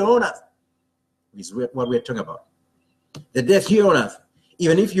here on earth is what we're talking about. The death here on earth.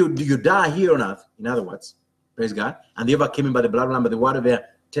 Even if you die here on earth, in other words, praise God, and they overcame him by the blood of the Lamb, by the word of their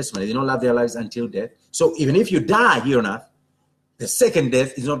testimony. They don't love their lives until death. So even if you die here on earth, the second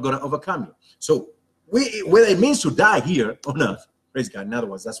death is not going to overcome you. So whether it means to die here on earth, praise God, in other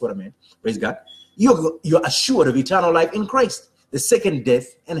words, that's what I meant, praise God, you're assured of eternal life in Christ. The second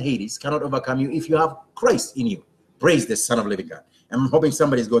death and Hades cannot overcome you if you have Christ in you. Praise the Son of the living God. I'm hoping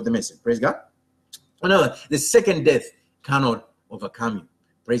somebody's got the message. Praise God. Another, the second death cannot overcome you.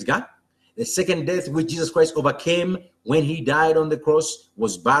 Praise God. The second death which Jesus Christ overcame when he died on the cross,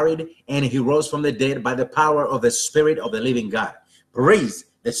 was buried, and he rose from the dead by the power of the Spirit of the living God. Praise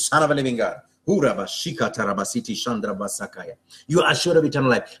the Son of the living God. You are assured of eternal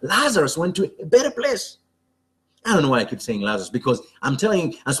life. Lazarus went to a better place. I don't know why I keep saying Lazarus, because I'm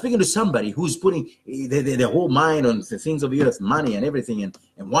speaking to somebody who's putting their whole mind on the things of the earth, money and everything, and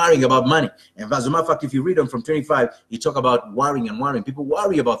worrying about money. And as a matter of fact, if you read them from 25, you talk about worrying and worrying. People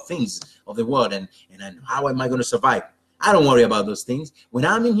worry about things of the world and how am I going to survive? I don't worry about those things. When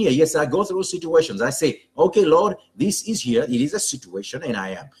I'm in here, yes, I go through situations. I say, okay, Lord, this is here. It is a situation, and I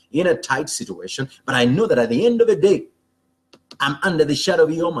am in a tight situation. But I know that at the end of the day, I'm under the shadow of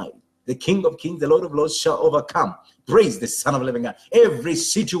the Almighty. the King of Kings, the Lord of Lords shall overcome. Praise the Son of the living God. Every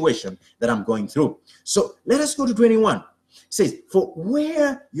situation that I'm going through. So let us go to 21. It says, for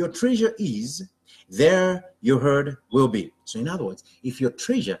where your treasure is, there your heart will be. So in other words, if your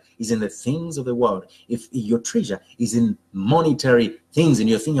treasure is in the things of the world, if your treasure is in monetary things and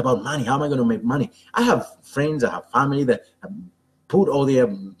you're thinking about money, how am I going to make money? I have friends, I have family that have put all their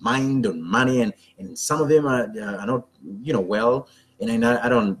mind on money, and some of them are not, well, and I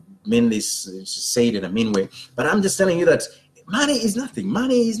don't mean this, say it in a mean way, but I'm just telling you that money is nothing.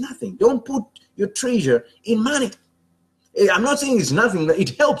 Money is nothing. Don't put your treasure in money. I'm not saying it's nothing.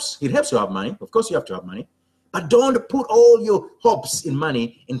 It helps. It helps to have money. Of course, you have to have money. But don't put all your hopes in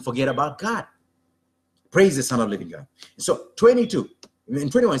money and forget about God. Praise the Son of the living God. So 22 and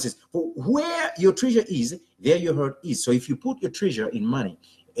 21 says, for where your treasure is, there your heart is. So if you put your treasure in money,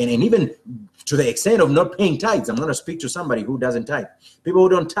 and even to the extent of not paying tithes, I'm going to speak to somebody who doesn't tithe. People who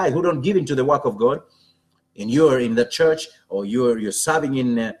don't tithe, who don't give into the work of God, and you're in the church or you're serving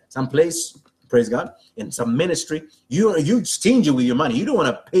in some place, praise God, in some ministry, you stingy with your money. You don't want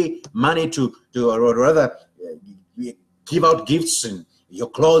to pay money to or rather give out gifts and your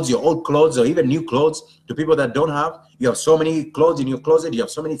clothes, your old clothes, or even new clothes to people that don't have. You have so many clothes in your closet. You have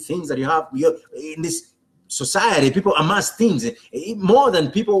so many things that you have. In this society, people amass things more than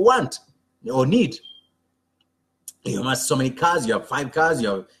people want or need. You amass so many cars. You have 5 cars.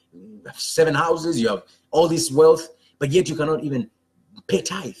 You have 7 houses. You have all this wealth, but yet you cannot even pay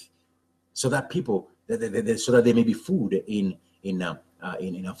tithe, so that people, so that there may be food in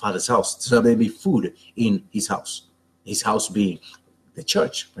our Father's house, so that there may be food in His house being the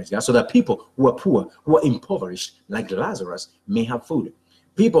church, praise God, so that people who are poor, who are impoverished, like Lazarus, may have food.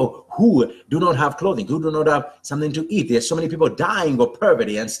 People who do not have clothing, who do not have something to eat. There's so many people dying of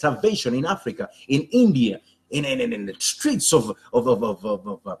poverty and starvation in Africa, in India, in the streets of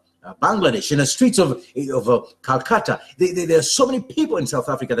Bangladesh, in the streets of Calcutta. There are so many people in South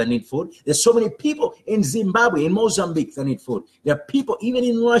Africa that need food. There's so many people in Zimbabwe, in Mozambique that need food. There are people even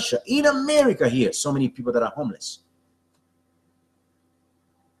in Russia, in America here, so many people that are homeless.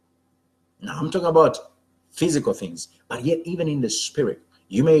 Now I'm talking about physical things, but yet even in the spirit,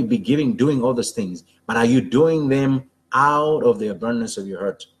 you may be doing all those things, but are you doing them out of the abundance of your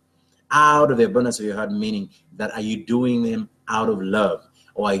heart? Out of the abundance of your heart, meaning that are you doing them out of love?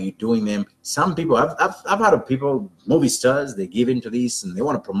 Or are you doing them? Some people, I've heard of people, movie stars, they give into this and they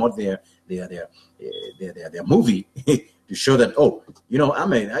want to promote their movie to show that, oh,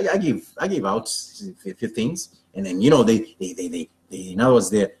 I give out a few things, and then they in other words,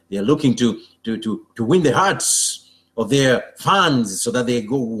 they're looking to win the hearts of their fans so that they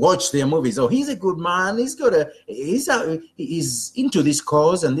go watch their movies. Oh, he's a good man. He's into this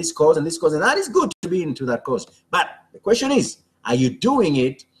cause and this cause and this cause, and that is good to be into that cause. But the question is, are you doing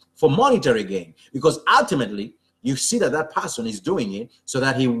it for monetary gain? Because ultimately, you see that person is doing it so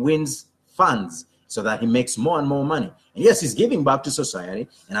that he wins funds, so that he makes more and more money. And yes, he's giving back to society.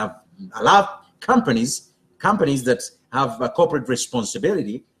 And I love companies that have a corporate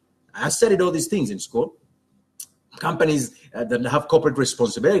responsibility. I studied all these things in school. Companies that have corporate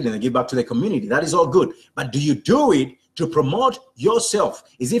responsibility and they give back to the community. That is all good. But do you do it to promote yourself?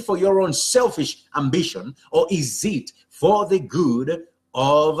 Is it for your own selfish ambition, or is it for the good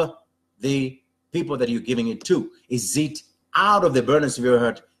of the people that you're giving it to? Is it out of the burdens of your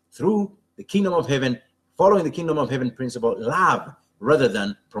heart through the kingdom of heaven, following the kingdom of heaven principle, love, rather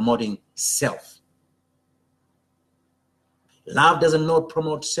than promoting self? Love doesn't not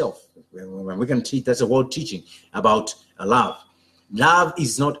promote self. When we can teach, that's a whole teaching about love. Love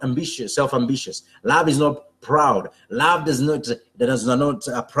is not ambitious, self-ambitious. Love is not proud. Love does not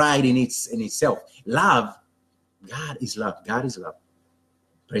pride in itself. Love, God is love. God is love.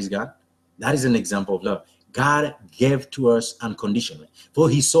 Praise God. That is an example of love. God gave to us unconditionally. For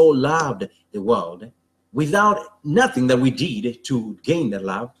He so loved the world, without nothing that we did to gain that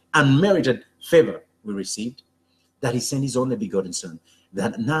love, unmerited favor we received, that He sent His only begotten Son,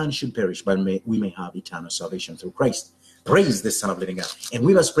 that none should perish, but we may have eternal salvation through Christ. Praise the Son of the living God. And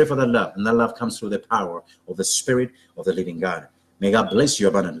we must pray for that love. And that love comes through the power of the Spirit of the living God. May God bless you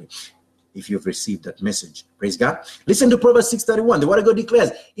abundantly if you've received that message. Praise God. Listen to Proverbs 6:31. The Word of God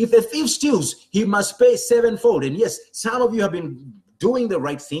declares, if a thief steals, he must pay sevenfold. And yes, some of you have been doing the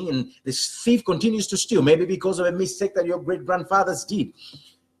right thing, and this thief continues to steal, maybe because of a mistake that your great-grandfathers did.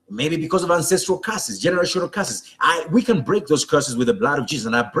 Maybe because of ancestral curses, generational curses. We can break those curses with the blood of Jesus,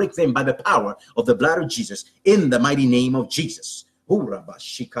 and I break them by the power of the blood of Jesus in the mighty name of Jesus. In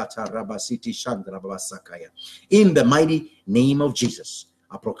the mighty name of Jesus,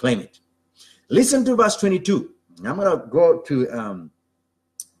 I proclaim it. Listen to verse 22. I'm going to go to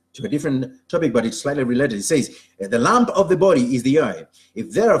to a different topic, but it's slightly related. It says, the lamp of the body is the eye.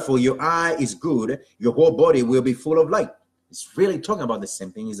 If therefore your eye is good, your whole body will be full of light. It's really talking about the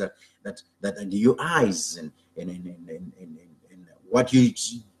same thing, is that your eyes and what you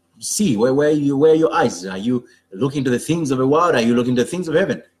see, where your eyes are. You looking to the things of the world? Are you looking to the things of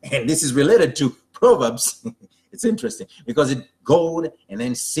heaven? And this is related to Proverbs. It's interesting because it gold and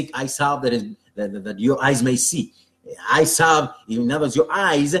then seek eye salve that your eyes may see. Eye salve, in other words, your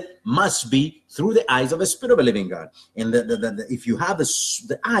eyes must be through the eyes of the Spirit of a living God. And if you have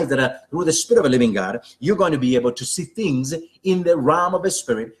the eyes that are through the Spirit of a living God, you're going to be able to see things in the realm of the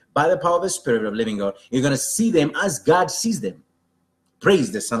Spirit by the power of the Spirit of living God. You're going to see them as God sees them.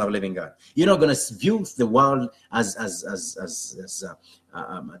 Praise the Son of living God. You're not going to view the world as the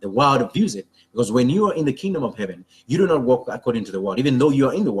world views it. Because when you are in the kingdom of heaven, you do not walk according to the world. Even though you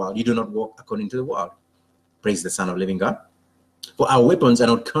are in the world, you do not walk according to the world. Praise the Son of living God. For our weapons are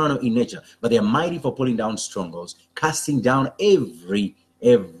not carnal in nature, but they are mighty for pulling down strongholds, casting down every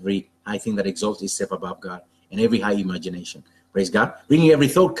high thing that exalts itself above God, and every high imagination. Praise God. Bringing every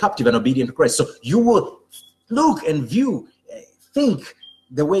thought captive and obedient to Christ. So you will look and view, think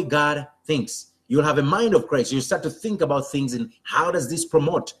the way God thinks. You'll have a mind of Christ. You start to think about things and how does this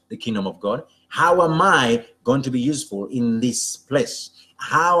promote the kingdom of God? How am I going to be useful in this place?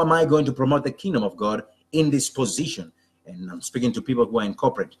 How am I going to promote the kingdom of God in this position? And I'm speaking to people who are in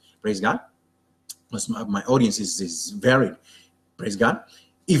corporate. Praise God. My audience is varied. Praise God.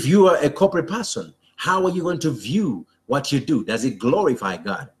 If you are a corporate person, how are you going to view what you do? Does it glorify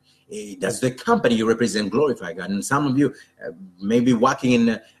God? Does the company you represent glorify God? And some of you may be working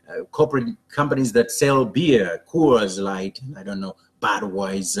in corporate companies that sell beer, Coors Light, I don't know,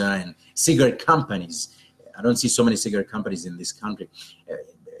 Budweiser, and cigarette companies. I don't see so many cigarette companies in this country.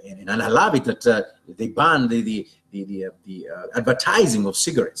 And I love it that they ban the advertising of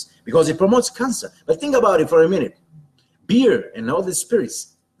cigarettes because it promotes cancer. But think about it for a minute. Beer and all the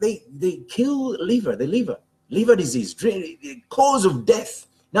spirits, they kill liver disease, cause of death.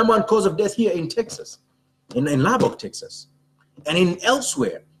 Number one cause of death here in Texas, in Lubbock, Texas, and in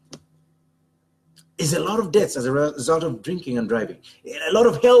elsewhere, is a lot of deaths as a result of drinking and driving. A lot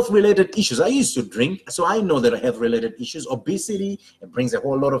of health-related issues. I used to drink, so I know there are health-related issues. Obesity, it brings a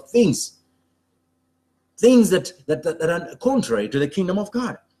whole lot of things that are contrary to the kingdom of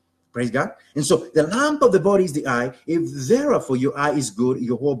God. Praise God. And so the lamp of the body is the eye. If therefore your eye is good,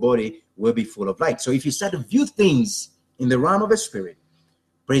 your whole body will be full of light. So if you start to view things in the realm of the Spirit,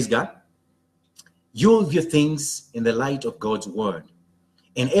 praise God, you'll view things in the light of God's word.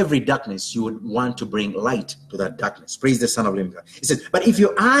 In every darkness, you would want to bring light to that darkness. Praise the Son of living God. It says, but if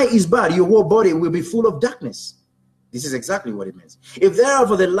your eye is bad, your whole body will be full of darkness. This is exactly what it means. If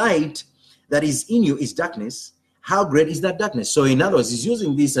therefore the light that is in you is darkness, how great is that darkness? So in other words, he's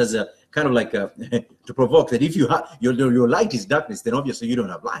using this as a kind of like to provoke that if you have your light is darkness, then obviously you don't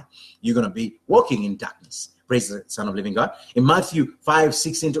have light. You're going to be walking in darkness. Praise the Son of living God. In Matthew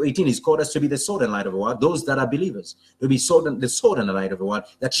 5:16-18, he's called us to be the sword and light of the world. Those that are believers, to be the sword and the light of the world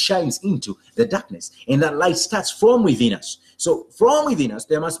that shines into the darkness. And that light starts from within us. So from within us,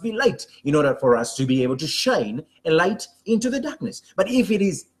 there must be light in order for us to be able to shine a light into the darkness. But if it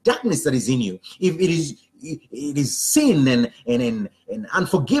is darkness that is in you, if it is sin and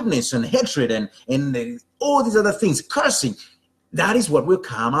unforgiveness and hatred and all these other things, cursing, that is what will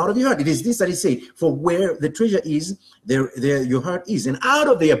come out of your heart. It is this that he said, for where the treasure is, there your heart is. And out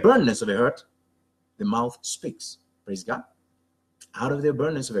of the abundance of the heart, the mouth speaks. Praise God. Out of the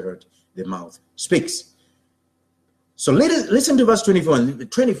abundance of the heart, the mouth speaks. So listen to verse 24. And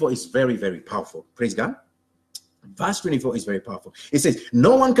 24 is very, very powerful. Praise God. Verse 24 is very powerful. It says,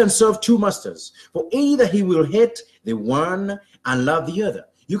 no one can serve two masters, for either he will hate the one and love the other.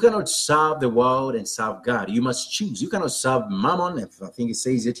 You cannot serve the world and serve God. You must choose. You cannot serve Mammon, I think it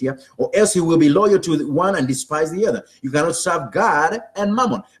says it here, or else you will be loyal to the one and despise the other. You cannot serve God and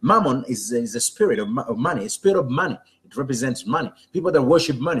Mammon. Mammon is a spirit of money, a spirit of money. It represents money. People that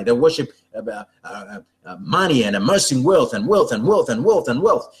worship money, they worship money and amassing wealth and wealth and wealth and wealth and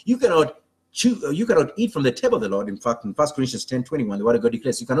wealth. You cannot eat from the table of the Lord. In fact, in 1 Corinthians 10:21, the word of God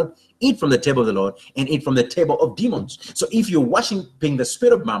declares, you cannot eat from the table of the Lord and eat from the table of demons. So if you're worshiping the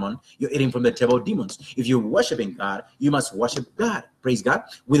spirit of Mammon, you're eating from the table of demons. If you're worshiping God, you must worship God. Praise God.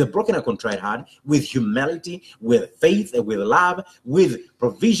 With a broken and contrite heart, with humility, with faith, with love, with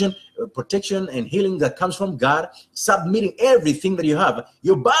provision, protection, and healing that comes from God, submitting everything that you have,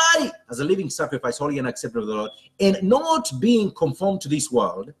 your body as a living sacrifice, holy and acceptable to the Lord, and not being conformed to this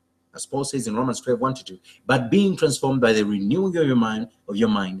world, as Paul says in Romans 12:1-2, but being transformed by the renewing of your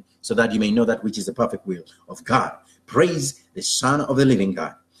mind, so that you may know that which is the perfect will of God. Praise the Son of the living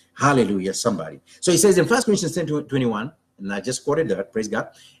God. Hallelujah, somebody. So he says in 1 Corinthians 10:21, and I just quoted that, praise God,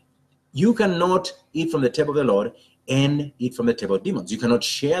 you cannot eat from the table of the Lord and eat from the table of demons. You cannot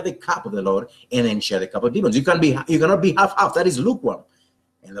share the cup of the Lord and then share the cup of demons. You cannot be half-half. That is lukewarm.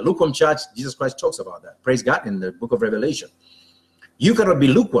 In the lukewarm church, Jesus Christ talks about that. Praise God, in the book of Revelation. You cannot be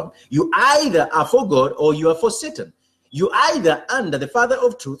lukewarm. You either are for God or you are for Satan. You either under the father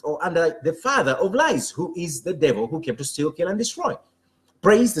of truth or under the father of lies, who is the devil, who came to steal, kill, and destroy.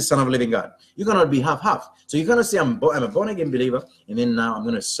 Praise the Son of the living God. You cannot be half-half. So you cannot say, I'm a born-again believer, and then now I'm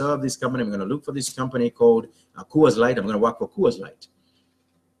going to serve this company. I'm going to look for this company called Coors Light. I'm going to work for Coors Light.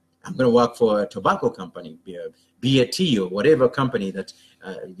 I'm going to work for a tobacco company, BAT or whatever company that,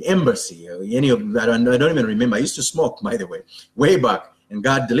 Embassy, or any of that. I don't even remember. I used to smoke, by the way, way back, and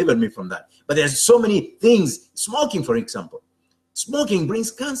God delivered me from that. But there's so many things. Smoking, for example. Smoking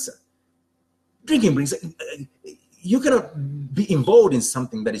brings cancer. Drinking brings... you cannot be involved in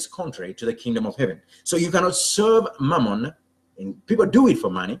something that is contrary to the kingdom of heaven. So you cannot serve mammon, and people do it for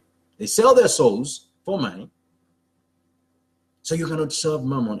money. They sell their souls for money. So you cannot serve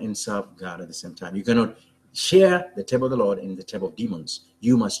mammon and serve God at the same time. You cannot share the table of the Lord and the table of demons.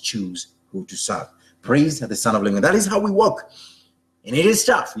 You must choose who to serve. Praise the Son of Living. That is how we walk. And it is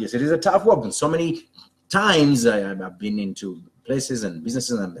tough. Yes, it is a tough walk. And so many times I've been into places and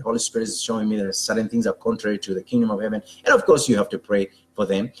businesses, and the Holy Spirit is showing me that certain things are contrary to the kingdom of heaven. And of course, you have to pray for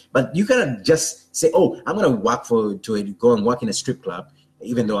them. But you cannot just say, oh, I'm going to go and work in a strip club,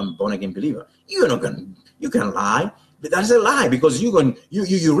 even though I'm a born-again believer. You're not going to, you can lie. But that's a lie, because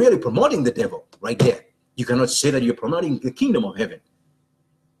you're really promoting the devil right there. You cannot say that you're promoting the kingdom of heaven.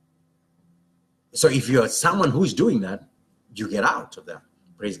 So if you're someone who's doing that, you get out of that.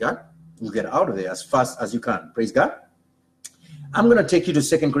 Praise God. You get out of there as fast as you can. Praise God. I'm going to take you to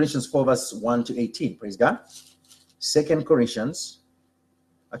 2 Corinthians 4, verse 1 to 18. Praise God. 2 Corinthians.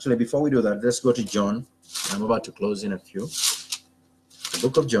 Actually, before we do that, let's go to John. I'm about to close in a few. The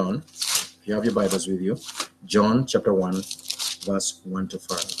book of John. If you have your Bibles with you. John chapter 1, verse 1 to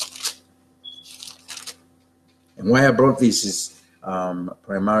 5. And why I brought this is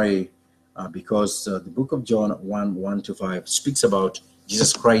primarily because the book of John 1 to 5 speaks about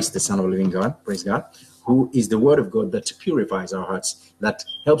Jesus Christ, the Son of the living God, praise God, who is the word of God that purifies our hearts, that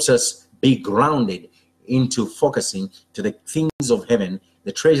helps us be grounded into focusing to the things of heaven,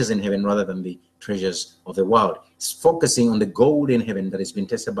 the treasures in heaven, rather than the treasures of the world. It's focusing on the gold in heaven that has been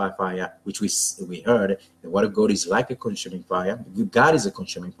tested by fire, which we heard. The word of God is like a consuming fire. God is a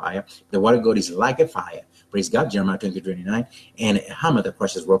consuming fire. The word of God is like a fire. Praise God, Jeremiah 20:29, and a hammer that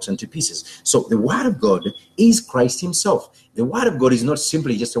crushes rocks into pieces. So the word of God is Christ himself. The word of God is not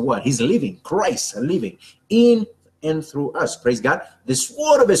simply just a word. He's living, Christ living in and through us. Praise God. The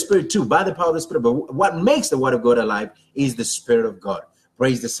sword of the Spirit too, by the power of the Spirit. But what makes the word of God alive is the Spirit of God.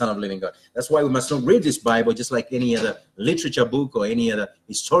 Praise the Son of the living God. That's why we must not read this Bible just like any other literature book or any other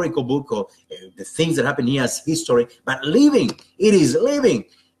historical book or the things that happen here as history, but living. It is living.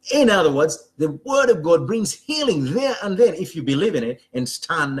 In other words, the word of God brings healing there and then if you believe in it and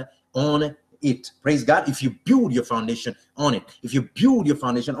stand on it. Praise God. If you build your foundation on it, if you build your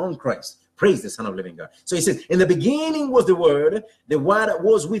foundation on Christ, praise the Son of the living God. So he says, in the beginning was the word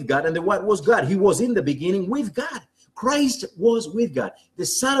was with God, and the word was God. He was in the beginning with God. Christ was with God. The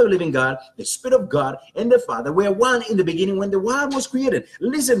Son of the living God, the Spirit of God, and the Father were one in the beginning when the world was created.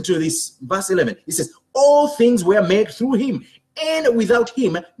 Listen to this, verse 11. It says, all things were made through him, and without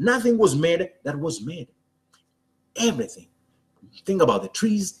him, nothing was made that was made. Everything. Think about the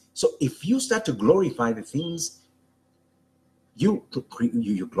trees. So if you start to glorify the things, you're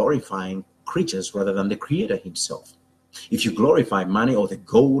glorifying creatures rather than the Creator himself. If you glorify money or the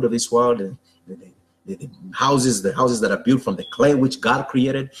gold of this world, the houses that are built from the clay which God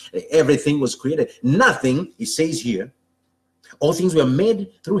created, everything was created. Nothing, it says here, all things were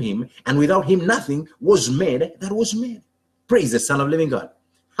made through him, and without him nothing was made that was made. Praise the Son of the living God.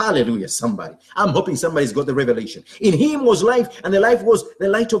 Hallelujah, somebody. I'm hoping somebody's got the revelation. In him was life, and the life was the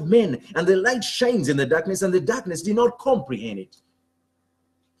light of men, and the light shines in the darkness, and the darkness did not comprehend it.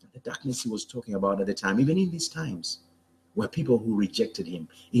 The darkness he was talking about at the time, even in these times, were people who rejected him,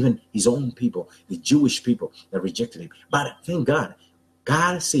 even his own people, the Jewish people that rejected him. But thank God,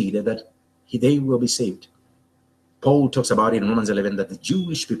 God said that they will be saved. Paul talks about it in Romans 11 that the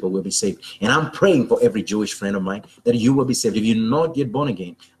Jewish people will be saved. And I'm praying for every Jewish friend of mine that you will be saved. If you're not yet born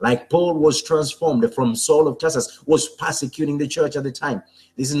again, like Paul was transformed from Saul of Tarsus, was persecuting the church at the time.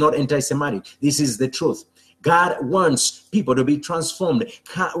 This is not anti-Semitic. This is the truth. God wants people to be transformed,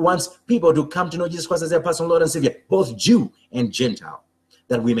 wants people to come to know Jesus Christ as their personal Lord and Savior, both Jew and Gentile,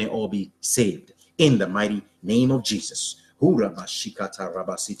 that we may all be saved in the mighty name of Jesus, It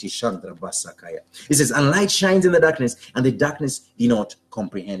says, and light shines in the darkness, and the darkness did not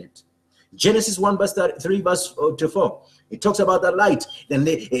comprehend it. Genesis 1 verse 3 verse 4. It talks about that light. And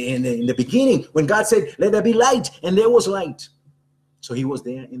in the beginning, when God said, let there be light, and there was light. So he was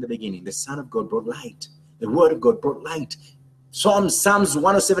there in the beginning. The Son of God brought light. The Word of God brought light. Psalms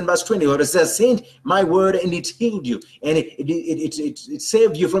 107 verse 20, where it says, send my word and it healed you, and it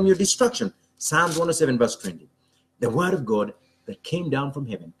saved you from your destruction. Psalms 107 verse 20. The Word of God that came down from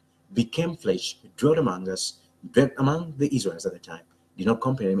heaven, became flesh, dwelt among us, dwelt among the Israelites at the time. Did not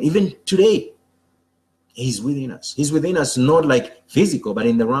compare him. Even today, he's within us. He's within us, not like physical, but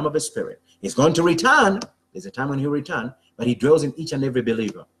in the realm of the spirit. He's going to return. There's a time when he'll return, but he dwells in each and every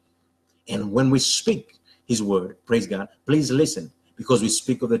believer. And when we speak his word, praise God, please listen, because we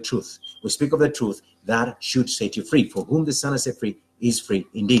speak of the truth. We speak of the truth that should set you free. For whom the Son has set free is free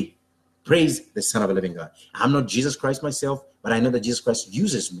indeed. Praise the Son of the living God. I'm not Jesus Christ myself, but I know that Jesus Christ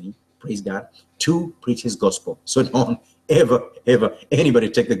uses me, praise God, to preach his gospel. So don't ever anybody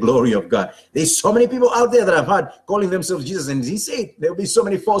take the glory of God. There's so many people out there that I've heard calling themselves Jesus, and he said there'll be so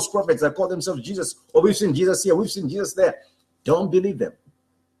many false prophets that call themselves Jesus. Oh, we've seen Jesus here, we've seen Jesus there. Don't believe them.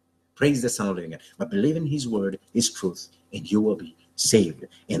 Praise the Son of the living God. But believe in his word, his truth, and you will be saved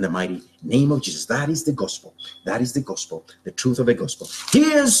in the mighty name of Jesus. That is the gospel. That is the gospel, the truth of the gospel.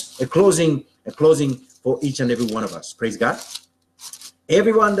 Here's a closing for each and every one of us. Praise God.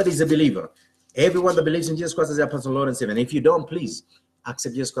 Everyone that is a believer, everyone that believes in Jesus Christ as their personal Lord and Savior. And if you don't, please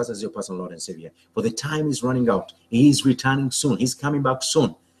accept Jesus Christ as your personal Lord and Savior. For the time is running out. He is returning soon. He's coming back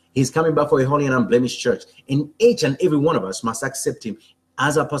soon. He's coming back for a holy and unblemished church. And each and every one of us must accept him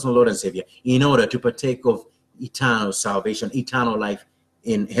as our personal Lord and Savior in order to partake of eternal salvation, eternal life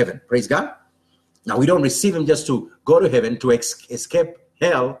in heaven. Praise God. Now, we don't receive him just to go to heaven, to escape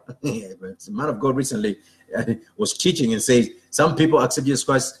hell. The man of God recently was teaching and says some people accept Jesus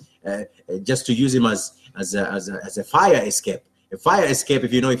Christ just to use him as a fire escape. A fire escape,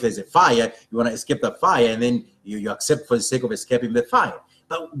 if you know, if there's a fire, you want to escape the fire, and then you accept for the sake of escaping the fire.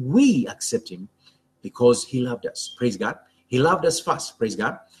 But we accept him because he loved us. Praise God. He loved us first. Praise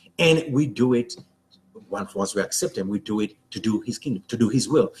God. And we do it. Once we accept him, we do it to do his kingdom, to do his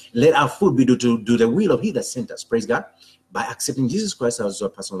will. Let our food be to do the will of he that sent us. Praise God. By accepting Jesus Christ as your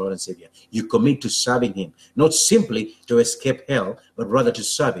personal Lord and Savior, you commit to serving him, not simply to escape hell, but rather to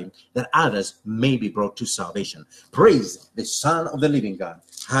serve him, that others may be brought to salvation. Praise the Son of the living God.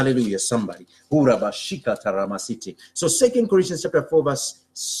 Hallelujah, somebody. So 2 Corinthians chapter 4,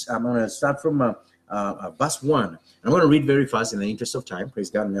 verse, I'm going to start from verse 1. I'm going to read very fast in the interest of time. Praise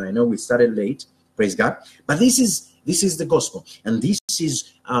God. And I know we started late. Praise God. But this is the gospel, and this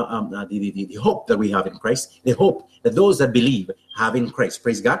is the hope that we have in Christ, the hope that those that believe have in Christ.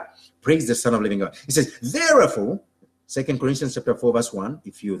 Praise God. Praise the Son of the living God. It says, therefore, 2 Corinthians chapter 4, verse 1,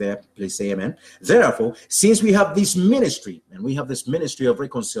 if you're there, please say amen. Therefore, since we have this ministry, and we have this ministry of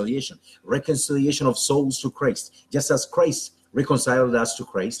reconciliation of souls to Christ, just as Christ reconciled us to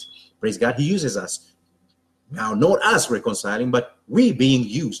Christ, praise God, he uses us. Now, not us reconciling, but we being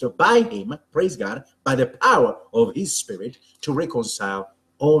used by him, praise God, by the power of his Spirit to reconcile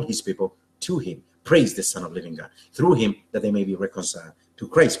all his people to him. Praise the Son of living God. Through him that they may be reconciled to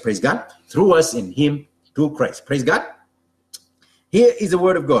Christ. Praise God. Through us in him to Christ. Praise God. Here is the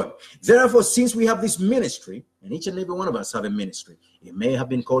word of God. Therefore, since we have this ministry, and each and every one of us have a ministry, you may have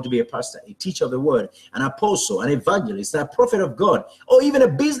been called to be a pastor, a teacher of the word, an apostle, an evangelist, a prophet of God, or even a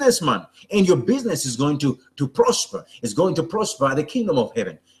businessman. And your business is going to prosper. It's going to prosper at the kingdom of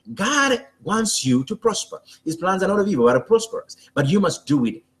heaven. God wants you to prosper. His plans are not of evil, but are prosperous. But you must do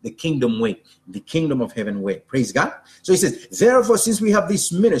it the kingdom way, the kingdom of heaven way. Praise God. So he says, therefore, since we have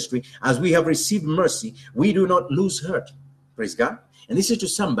this ministry, as we have received mercy, we do not lose heart. Praise God. And this is to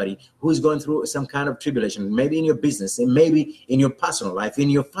somebody who is going through some kind of tribulation, maybe in your business, and maybe in your personal life, in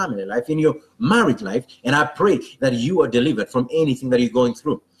your family life, in your married life. And I pray that you are delivered from anything that you're going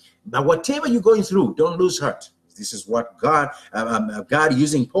through. But whatever you're going through, don't lose heart. This is what God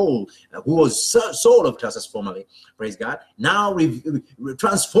using Paul, who was Saul of Tarsus formerly, praise God, now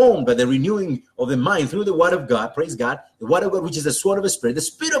transformed by the renewing of the mind through the word of God, praise God, the word of God, which is the sword of the Spirit, the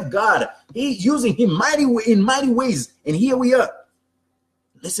Spirit of God, he using him in mighty ways. And here we are.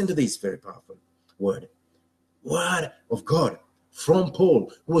 Listen to this very powerful word of God from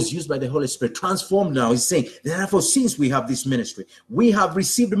Paul, who was used by the Holy Spirit, transformed now. He's saying, therefore, since we have this ministry, we have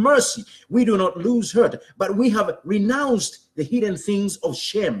received mercy. We do not lose heart, but we have renounced the hidden things of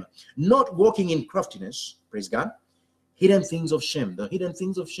shame, not walking in craftiness. Praise God. Hidden things of shame, the hidden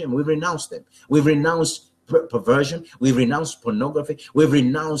things of shame. We've renounced them. We've renounced perversion. We've renounced pornography. We've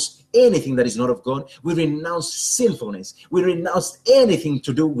renounced anything that is not of God. We renounce sinfulness. We renounce anything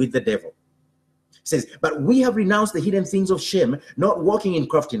to do with the devil. It says, but we have renounced the hidden things of shame, not walking in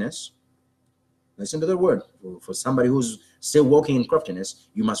craftiness. Listen to the word. For somebody who's still walking in craftiness,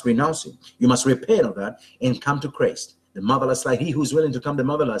 you must renounce it. You must repent of that and come to Christ. The motherless light, he who is willing to come to the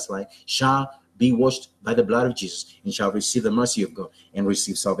motherless light shall be washed by the blood of Jesus and shall receive the mercy of God and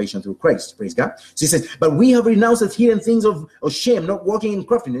receive salvation through Christ. Praise God. So he says, but we have renounced the hidden things of shame, not walking in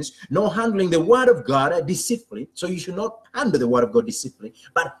craftiness, nor handling the word of God deceitfully. So you should not handle the word of God deceitfully,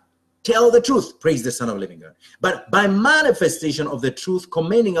 but tell the truth. Praise the Son of the living God. But by manifestation of the truth,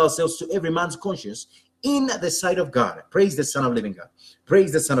 commending ourselves to every man's conscience in the sight of God. Praise the Son of the living God.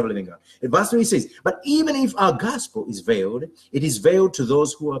 Praise the Son of the living God. Verse 3 says, but even if our gospel is veiled, it is veiled to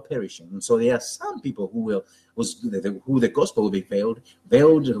those who are perishing. And so there are some people who the gospel will be veiled,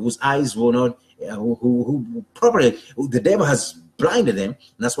 whose eyes will not, who properly, the devil has blinded them.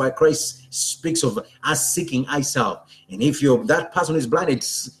 And that's why Christ speaks of us seeking eye salve. And if that person is blinded,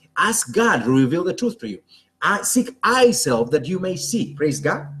 ask God to reveal the truth to you. Seek eye salve that you may see. Praise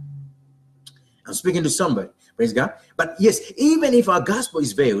God. I'm speaking to somebody. Praise God. But yes, even if our gospel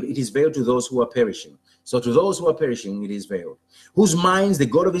is veiled, it is veiled to those who are perishing. So to those who are perishing, it is veiled. Whose minds the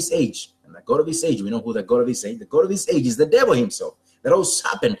God of his age. And the God of his age, we know who the God of his age. The God of his age is the devil himself. That old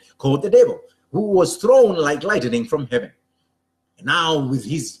serpent called the devil, who was thrown like lightning from heaven. And now with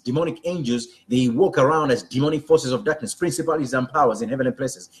his demonic angels, they walk around as demonic forces of darkness, principalities and powers in heavenly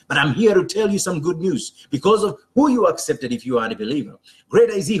places. But I'm here to tell you some good news. Because of who you accepted if you are a believer,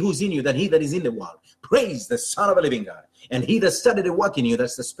 greater is he who's in you than he that is in the world. Praise the Son of the living God. And he that started a work in you,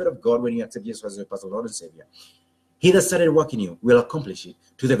 that's the Spirit of God when you accept Jesus as your personal Lord and Savior. He that started a work in you will accomplish it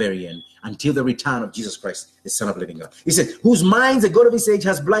to the very end, until the return of Jesus Christ, the Son of the living God. He said, whose minds the God of his age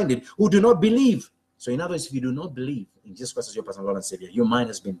has blinded, who do not believe. So in other words, if you do not believe in Jesus Christ as your personal Lord and Savior, your mind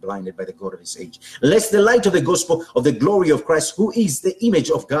has been blinded by the God of his age. Lest the light of the gospel of the glory of Christ, who is the image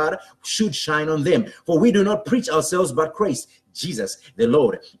of God, should shine on them. For we do not preach ourselves, but Christ, Jesus the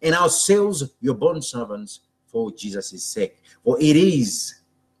Lord, and ourselves your bondservants for Jesus' sake. For it is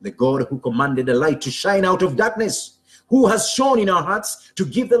the God who commanded the light to shine out of darkness, who has shone in our hearts to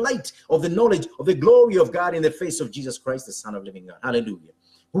give the light of the knowledge of the glory of God in the face of Jesus Christ, the Son of the living God. Hallelujah.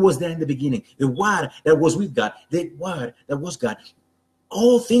 Who was there in the beginning? The Word that was with God, the Word that was God.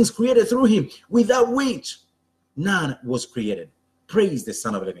 All things created through him, without which none was created. Praise the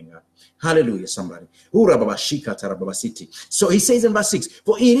Son of the living God. Hallelujah, somebody. So he says in verse 6,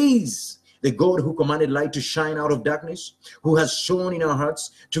 for it is the God who commanded light to shine out of darkness, who has shone in our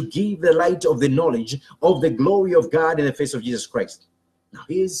hearts to give the light of the knowledge of the glory of God in the face of Jesus Christ. Now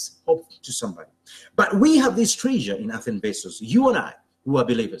here's hope to somebody. But we have this treasure in earthen vessels. You and I, who are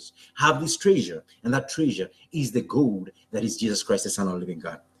believers, have this treasure, and that treasure is the gold that is Jesus Christ, the Son of the living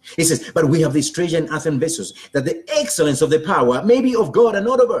God. He says, but we have this treasure in earthen vessels, that the excellence of the power may be of God and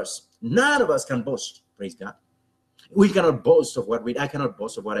not of us. None of us can boast. Praise God. We cannot boast of I cannot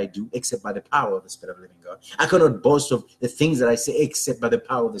boast of what I do except by the power of the Spirit of the living God. I cannot boast of the things that I say except by the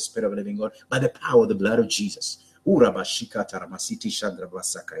power of the Spirit of the living God, by the power of the blood of Jesus. But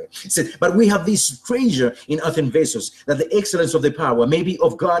we have this treasure in earthen vessels, that the excellence of the power may be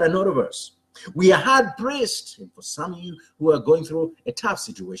of God and not of us. We are hard pressed. And for some of you who are going through a tough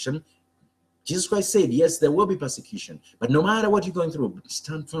situation, Jesus Christ said, yes, there will be persecution, but no matter what you're going through,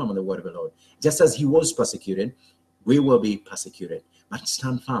 stand firm on the word of the Lord. Just as he was persecuted, we will be persecuted. But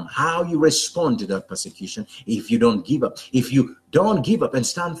stand firm. How you respond to that persecution if you don't give up. If you don't give up and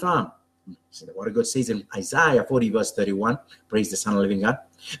stand firm. So the word of God says in Isaiah 40 verse 31, praise the Son of the living God.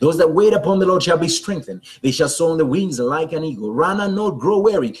 Those that wait upon the Lord shall be strengthened. They shall soar on the wings like an eagle. Run and not grow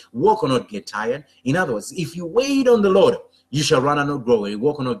weary. Walk and not get tired. In other words, if you wait on the Lord, you shall run and not grow weary.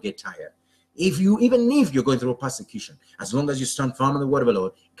 Walk and not get tired. Even if you're going through a persecution, as long as you stand firm on the word of the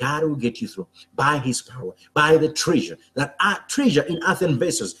Lord, God will get you through by his power, by the treasure, that treasure in earthen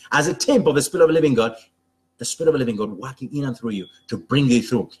vessels, as a temple of the Spirit of the living God, the Spirit of the living God working in and through you to bring you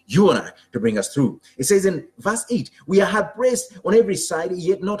through, you and I, to bring us through. It says in verse 8, we are hard pressed on every side,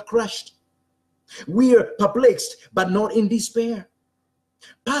 yet not crushed. We are perplexed, but not in despair.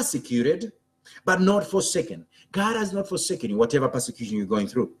 Persecuted, but not forsaken. God has not forsaken you, whatever persecution you're going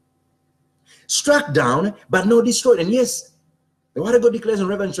through. Struck down, but not destroyed. And yes, the word of God declares in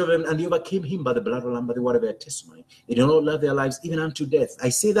Revelation 12, and they overcame him by the blood of the Lamb, by the word of their testimony. They do not love their lives even unto death. I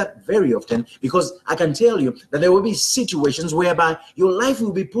say that very often because I can tell you that there will be situations whereby your life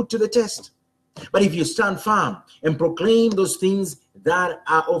will be put to the test. But if you stand firm and proclaim those things that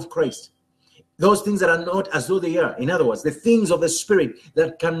are of Christ, Those things that are not as though they are. In other words, the things of the Spirit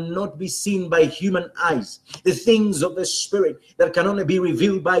that cannot be seen by human eyes. The things of the Spirit that can only be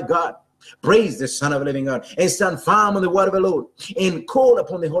revealed by God. Praise the Son of the living God. And stand firm on the word of the Lord. And call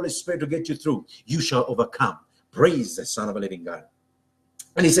upon the Holy Spirit to get you through. You shall overcome. Praise the Son of the living God.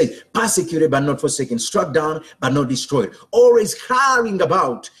 And he said, persecuted but not forsaken, struck down but not destroyed, always carrying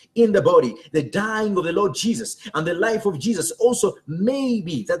about in the body the dying of the Lord Jesus, and the life of Jesus also may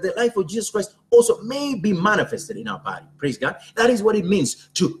be, that the life of Jesus Christ also may be manifested in our body. Praise God. That is what it means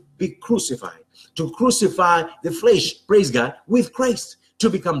to be crucified, to crucify the flesh, praise God, with Christ, to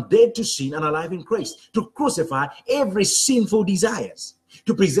become dead to sin and alive in Christ, to crucify every sinful desires,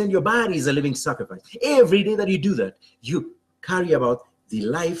 to present your body as a living sacrifice. Every day that you do that, you carry about the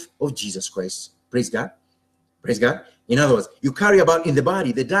life of Jesus Christ. Praise God. Praise God. In other words, you carry about in the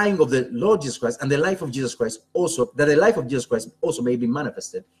body the dying of the Lord Jesus Christ and the life of Jesus Christ also, that the life of Jesus Christ also may be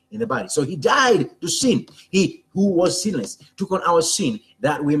manifested in the body. So he died to sin. He who was sinless took on our sin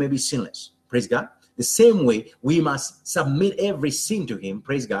that we may be sinless. Praise God. The same way we must submit every sin to him,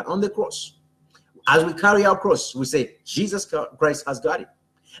 praise God, on the cross. As we carry our cross, we say, Jesus Christ has got it.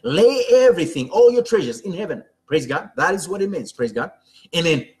 Lay everything, all your treasures in heaven. Praise God. That is what it means. Praise God. And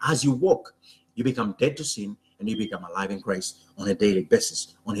then as you walk, you become dead to sin and you become alive in Christ on a daily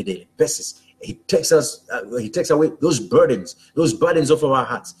basis. On a daily basis. He takes away those burdens off of our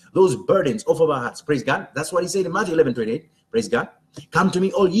hearts. Those burdens off of our hearts. Praise God. That's what he said in Matthew 11:28. Praise God. Come to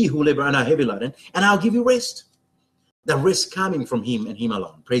me, all ye who labor and are heavy laden, and I'll give you rest. The rest coming from him and him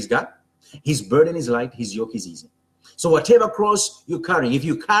alone. Praise God. His burden is light, his yoke is easy. So whatever cross you're carrying, if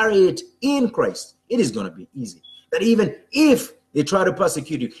you carry it in Christ, it is going to be easy. That even if they try to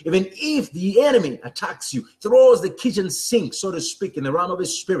persecute you, even if the enemy attacks you, throws the kitchen sink, so to speak, in the realm of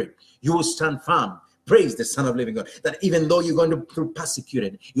his spirit, you will stand firm. Praise the Son of living God. That even though you're going to be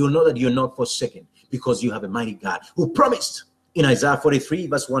persecuted, you'll know that you're not forsaken, because you have a mighty God who promised in Isaiah 43,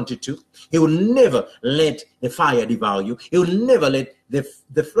 verse 1-2, he will never let the fire devour you. He will never let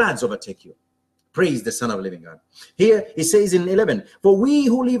the floods overtake you. Praise the Son of living God. Here he says in 11, for we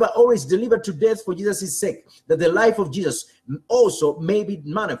who live are always delivered to death for Jesus' sake, that the life of Jesus also may be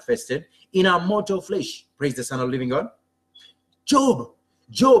manifested in our mortal flesh. Praise the Son of living God. Job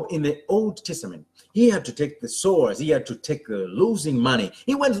in the Old Testament, he had to take the swords, he had to take losing money.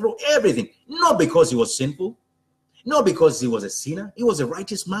 He went through everything, not because he was sinful, not because he was a sinner. He was a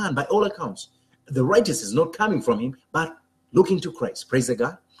righteous man by all accounts. The righteous is not coming from him, but looking to Christ. Praise the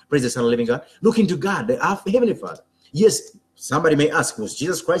God. Praise the Son of living God. Looking to God, our Heavenly Father. Yes, somebody may ask, was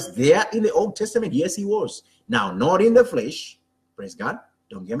Jesus Christ there in the Old Testament? Yes, he was. Now, not in the flesh. Praise God.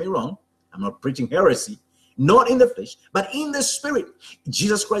 Don't get me wrong. I'm not preaching heresy. Not in the flesh, but in the spirit.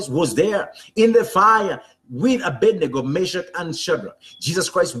 Jesus Christ was there in the fire with Abednego, Meshach, and Shadrach. Jesus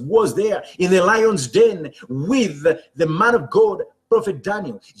Christ was there in the lion's den with the man of God, Prophet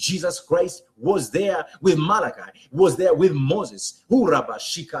Daniel. Jesus Christ was there with Malachi, was there with Moses. He was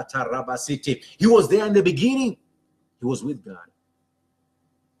there in the beginning. He was with God.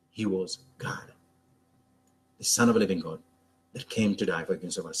 He was God, the Son of a living God that came to die for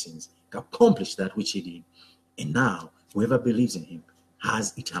against our sins, accomplished that which he did. And now whoever believes in him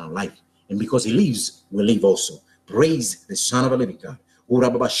has eternal life. And because he lives, we live also. Praise the Son of a living God. In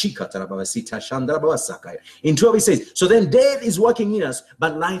 12 he says, so then death is working in us,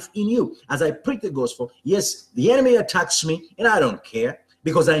 but life in you. As I preach the gospel, yes, the enemy attacks me, and I don't care,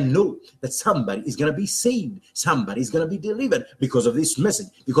 because I know that somebody is going to be saved. Somebody is going to be delivered because of this message.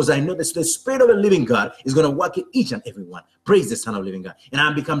 Because I know that the Spirit of the living God is going to work in each and every one. Praise the Son of the living God. And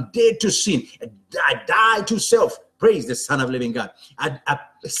I become dead to sin. I die to self. Praise the Son of the living God. I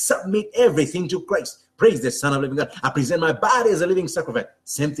submit everything to Christ. Praise the Son of the living God. I present my body as a living sacrifice.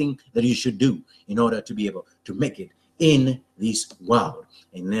 Same thing that you should do in order to be able to make it in this world.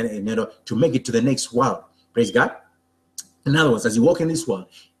 And then in order to make it to the next world. Praise God. In other words, as you walk in this world,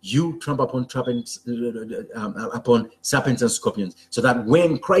 you trample upon serpents and scorpions, so that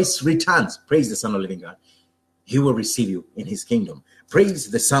when Christ returns, praise the Son of the living God, he will receive you in his kingdom. Praise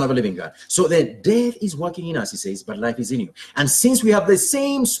the Son of the living God. So that death is working in us, he says, but life is in you. And since we have the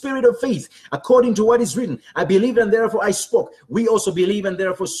same spirit of faith, according to what is written, I believed and therefore I spoke. We also believe and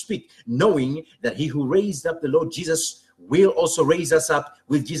therefore speak, knowing that he who raised up the Lord Jesus will also raise us up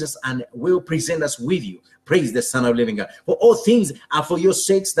with Jesus and will present us with you. Praise the Son of the living God. For all things are for your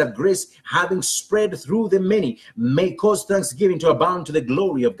sakes, that grace, having spread through the many, may cause thanksgiving to abound to the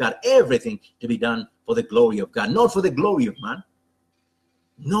glory of God. Everything to be done for the glory of God, not for the glory of man.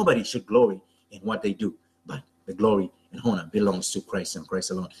 Nobody should glory in what they do, but the glory and honor belongs to Christ and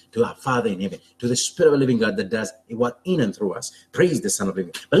Christ alone, to our Father in heaven, to the Spirit of the living God that does what in and through us. Praise the Son of the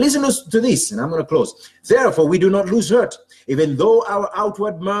living God. But listen to this, and I'm going to close. Therefore, we do not lose heart, even though our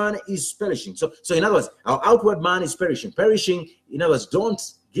outward man is perishing. So in other words, our outward man is perishing. Perishing, in other words, don't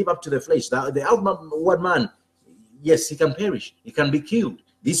give up to the flesh. The outward man, yes, he can perish. He can be killed.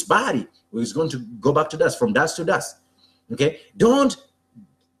 This body is going to go back to dust, from dust to dust. Okay? Don't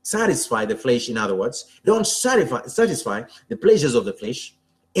satisfy the flesh, in other words. Don't satisfy the pleasures of the flesh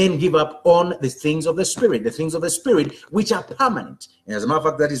and give up on the things of the Spirit, which are permanent. And as a matter of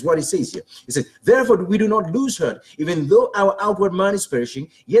fact, that is what he says here. He says, therefore, we do not lose heart, even though our outward man is perishing,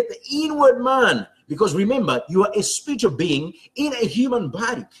 yet the inward man, because remember, you are a spiritual being in a human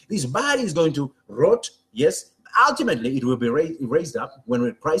body. This body is going to rot, yes. Ultimately, it will be raised up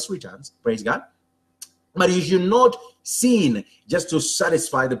when Christ returns. Praise God. But you should not sin just to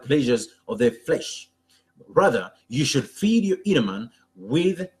satisfy the pleasures of the flesh. Rather, you should feed your inner man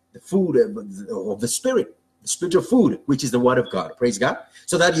with the food of the Spirit, the spiritual food, which is the Word of God. Praise God.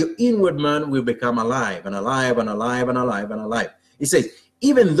 So that your inward man will become alive and alive and alive and alive and alive. It says,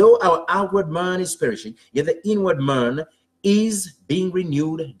 even though our outward man is perishing, yet the inward man is being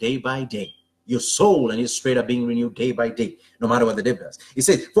renewed day by day. Your soul and your spirit are being renewed day by day, no matter what the devil does. He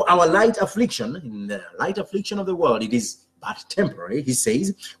says, for our light affliction, in the light affliction of the world, it is but temporary, he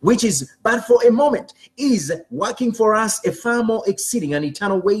says, which is but for a moment, is working for us a far more exceeding and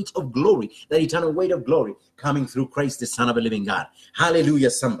eternal weight of glory, that eternal weight of glory coming through Christ, the Son of the living God.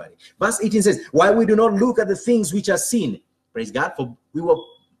 Hallelujah, somebody. Verse 18 says, why we do not look at the things which are seen. Praise God, for we walk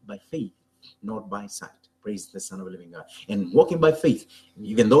by faith, not by sight. Praise the Son of the living God. And walking by faith,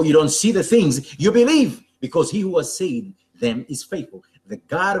 even though you don't see the things, you believe, because he who has said them is faithful. The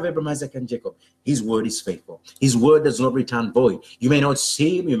God of Abraham, Isaac, and Jacob, his word is faithful. His word does not return void. You may not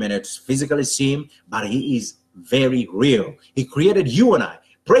see him, you may not physically see him, but he is very real. He created you and I.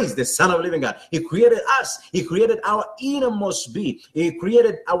 Praise the Son of the living God. He created us. He created our innermost being. He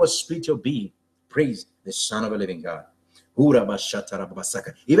created our spiritual being. Praise the Son of the living God.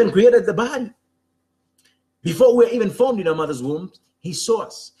 Even created the body. Before we were even formed in our mother's womb, he saw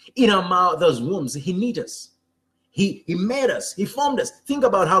us. In our mother's wombs, he knit us. He made us. He formed us. Think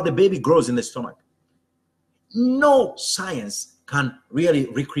about how the baby grows in the stomach. No science can really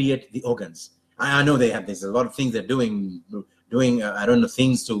recreate the organs. I know there's a lot of things they're doing I don't know,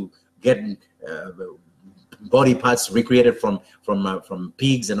 things to get body parts recreated from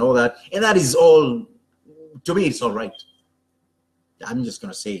pigs and all that. And that is all, to me, it's all right. I'm just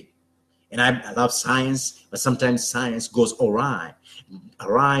going to say it. And I love science, but sometimes science goes awry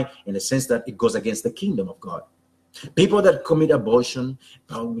in the sense that it goes against the kingdom of God. People that commit abortion,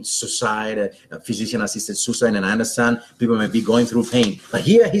 suicide, physician-assisted suicide, and I understand people may be going through pain. But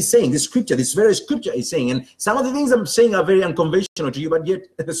here he's saying, this very scripture is saying, and some of the things I'm saying are very unconventional to you, but yet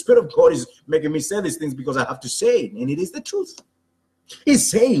the Spirit of God is making me say these things because I have to say it, and it is the truth.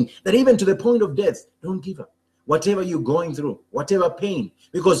 He's saying that even to the point of death, don't give up. Whatever you're going through, whatever pain,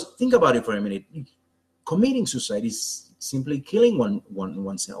 because think about it for a minute. Committing suicide is simply killing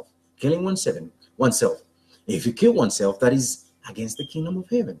oneself, killing oneself. If you kill oneself, that is against the kingdom of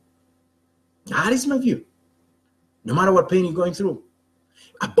heaven. That is my view. No matter what pain you're going through,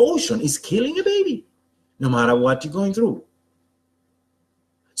 abortion is killing a baby. No matter what you're going through.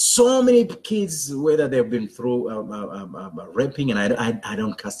 So many kids, whether they've been through raping, and I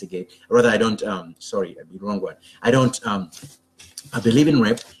don't castigate. Rather, I don't. Sorry, the wrong word. I believe in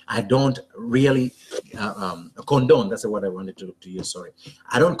rape. I don't really condone. That's the word I wanted to use. Sorry,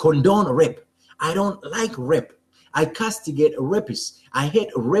 I don't condone rape. I don't like rape. I castigate rapists. I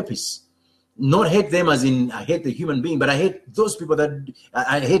hate rapists. Not hate them as in I hate the human being, but I hate those people that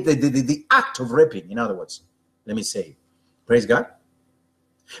I hate the act of raping. In other words, let me say, praise God.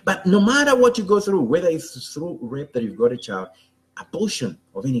 But no matter what you go through, whether it's through rape that you've got a child, abortion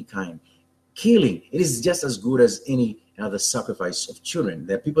of any kind, killing, it is just as good as any other sacrifice of children.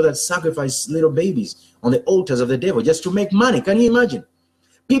 There are people that sacrifice little babies on the altars of the devil just to make money. Can you imagine?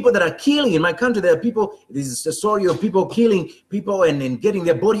 People that are killing in my country, there are people, this is the story of people killing people and getting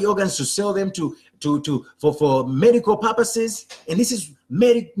their body organs to sell them for medical purposes. And this is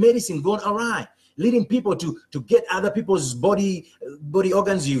medicine gone awry, leading people to get other people's body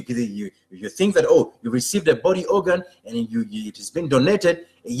organs. You think that, oh, you received a body organ and it has been donated,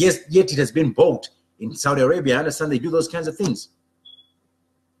 yes, yet it has been bought. In Saudi Arabia, I understand they do those kinds of things.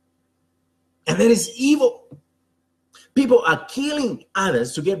 And that is evil. People are killing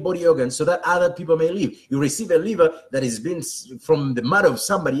others to get body organs so that other people may live. You receive a liver that has been from the mother of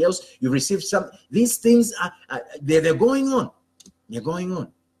somebody else. You receive some. These things they're going on. They're going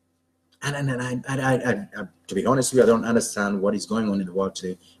on. And to be honest with you, I don't understand what is going on in the world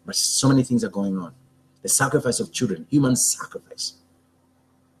today, but so many things are going on. The sacrifice of children, human sacrifice.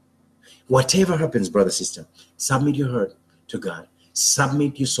 Whatever happens, brother, sister, submit your heart to God.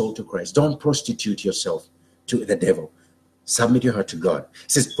 Submit your soul to Christ. Don't prostitute yourself to the devil. Submit your heart to God.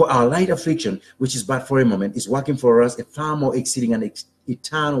 It says, for our light affliction, which is but for a moment, is working for us a far more exceeding and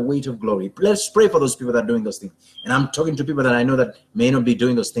eternal weight of glory. Let's pray for those people that are doing those things. And I'm talking to people that I know that may not be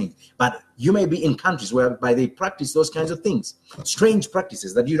doing those things. But you may be in countries whereby they practice those kinds of things. Strange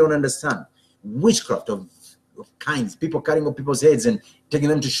practices that you don't understand. Witchcraft of kinds. People cutting off people's heads and taking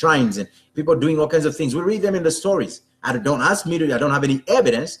them to shrines. And people doing all kinds of things. We read them in the stories. Don't ask me to, I don't have any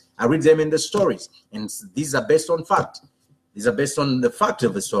evidence. I read them in the stories. And these are based on fact. These are based on the fact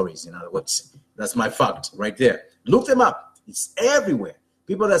of the stories, in other words. That's my fact right there. Look them up. It's everywhere.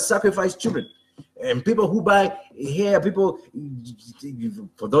 People that sacrifice children. And people who buy hair, people,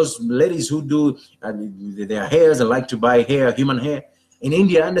 for those ladies who do their hairs and like to buy hair, human hair. In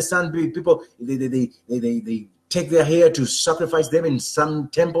India, I understand people, they take their hair to sacrifice them in some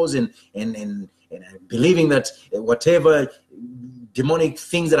temples and believing that whatever demonic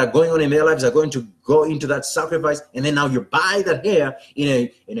things that are going on in their lives are going to go into that sacrifice, and then now you buy that hair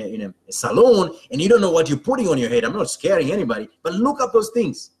in a salon, and you don't know what you're putting on your head. I'm not scaring anybody, but look up those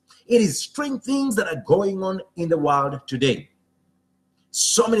things. It is strange things that are going on in the world today.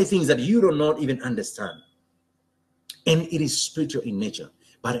 So many things that you do not even understand, and it is spiritual in nature.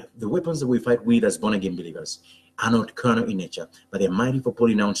 But the weapons that we fight with as born-again believers are not carnal in nature, but they're mighty for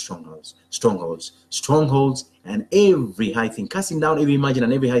pulling down strongholds, and every high thing, casting down every imagination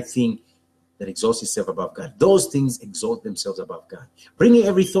and every high thing that exalts itself above God. Those things exalt themselves above God, bringing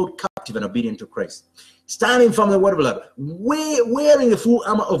every thought captive and obedient to Christ, standing from the word of love, wearing the full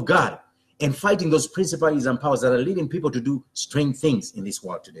armor of God, and fighting those principalities and powers that are leading people to do strange things in this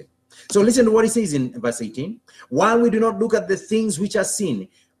world today. So listen to what he says in verse 18. While we do not look at the things which are seen,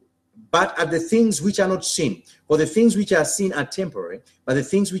 but at the things which are not seen. For the things which are seen are temporary, but the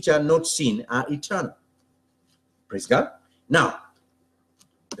things which are not seen are eternal. Praise God. Now,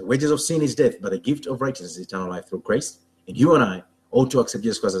 the wages of sin is death, but the gift of righteousness is eternal life through Christ. And you and I ought to accept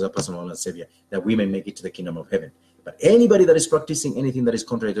Jesus Christ as our personal Lord and Savior, that we may make it to the kingdom of heaven. But anybody that is practicing anything that is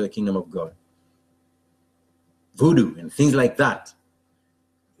contrary to the kingdom of God, voodoo and things like that,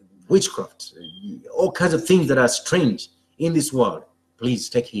 witchcraft, all kinds of things that are strange in this world, please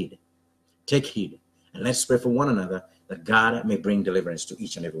take heed. Take heed. And let's pray for one another that God may bring deliverance to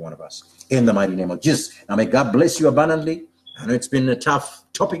each and every one of us. In the mighty name of Jesus. Now may God bless you abundantly. I know it's been a tough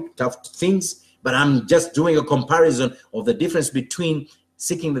topic, tough things, but I'm just doing a comparison of the difference between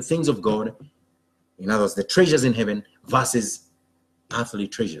seeking the things of God, in other words, the treasures in heaven, versus earthly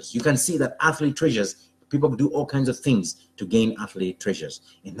treasures. You can see that earthly treasures, people do all kinds of things to gain earthly treasures.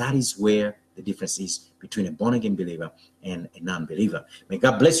 And that is where the difference is between a born-again believer and a non-believer. May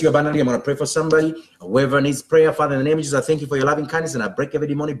God bless you abundantly. I'm going to pray for somebody, whoever needs prayer. Father, in the name of Jesus, I thank you for your loving kindness, and I break every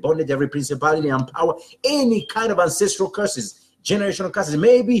demonic bondage, every principality and power, any kind of ancestral curses, generational curses.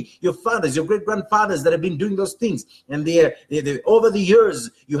 Maybe your fathers, your great-grandfathers that have been doing those things, and they're over the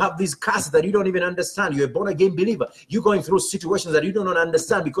years, you have these curses that you don't even understand. You're a born-again believer. You're going through situations that you do not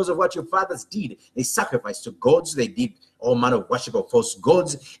understand because of what your fathers did. They sacrificed to gods. They did all manner of worship of false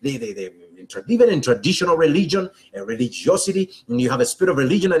gods. Even in traditional religion and religiosity, and you have a spirit of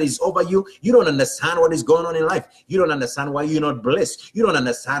religion that is over you, you don't understand what is going on in life. You don't understand why you're not blessed. You don't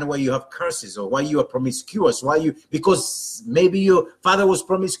understand why you have curses, or why you are promiscuous, because maybe your father was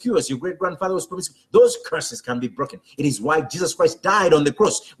promiscuous, your great-grandfather was promiscuous. Those curses can be broken. It is why Jesus Christ died on the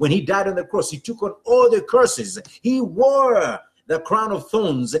cross. When he died on the cross, he took on all the curses. He wore the crown of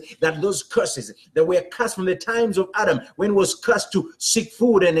thorns, that those curses that were cast from the times of Adam, when was cursed to seek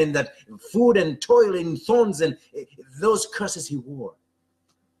food, and in that food and toil and thorns, and those curses he wore.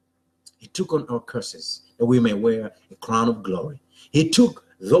 He took on our curses that we may wear a crown of glory. He took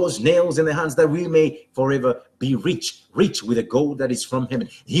those nails in the hands that we may forever be rich with the gold that is from heaven.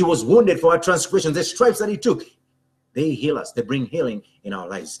 He was wounded for our transgressions. The stripes that he took, they heal us. They bring healing in our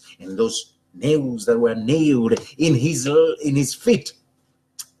lives. And those nails that were nailed in his feet,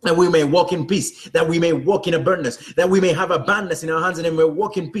 that we may walk in peace, that we may walk in abundance, that we may have abundance in our hands, and then we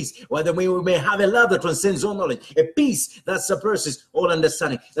walk in peace, while that we may have a love that transcends all knowledge, a peace that surpasses all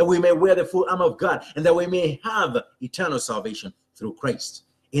understanding, that we may wear the full armor of God, and that we may have eternal salvation through Christ.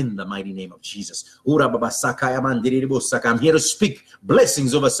 In the mighty name of Jesus. I'm here to speak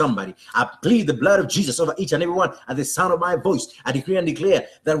blessings over somebody. I plead the blood of Jesus over each and every one at the sound of my voice. I decree and declare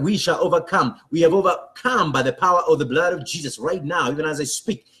that we shall overcome. We have overcome by the power of the blood of Jesus right now, even as I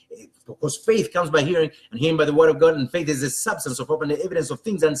speak. Because faith comes by hearing, and hearing by the word of God, and faith is the substance of hope and the evidence of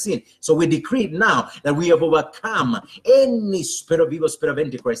things unseen. So we decree now that we have overcome any spirit of evil, spirit of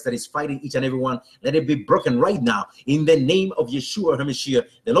Antichrist that is fighting each and every one. Let it be broken right now in the name of Yeshua HaMashiach,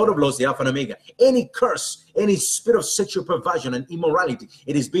 the Lord of Lords, the Alpha and Omega. Any curse, any spirit of sexual perversion and immorality,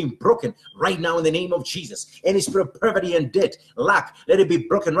 it is being broken right now in the name of Jesus. Any spirit of poverty and debt, lack, let it be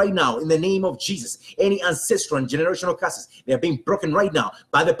broken right now in the name of Jesus. Any ancestral and generational curses, they are being broken right now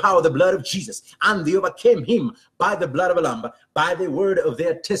by the power of the blood of Jesus. And they overcame him by the blood of a lamb, by the word of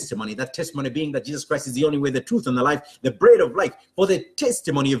their testimony. That testimony being that Jesus Christ is the only way, the truth, and the life, the bread of life. For the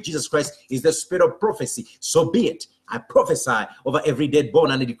testimony of Jesus Christ is the spirit of prophecy. So be it. I prophesy over every dead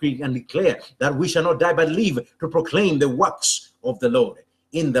bone, and I decree and declare that we shall not die but live to proclaim the works of the Lord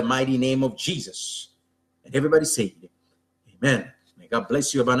in the mighty name of Jesus. And everybody say, amen. May God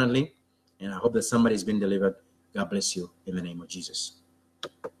bless you abundantly. And I hope that somebody's been delivered. God bless you in the name of Jesus.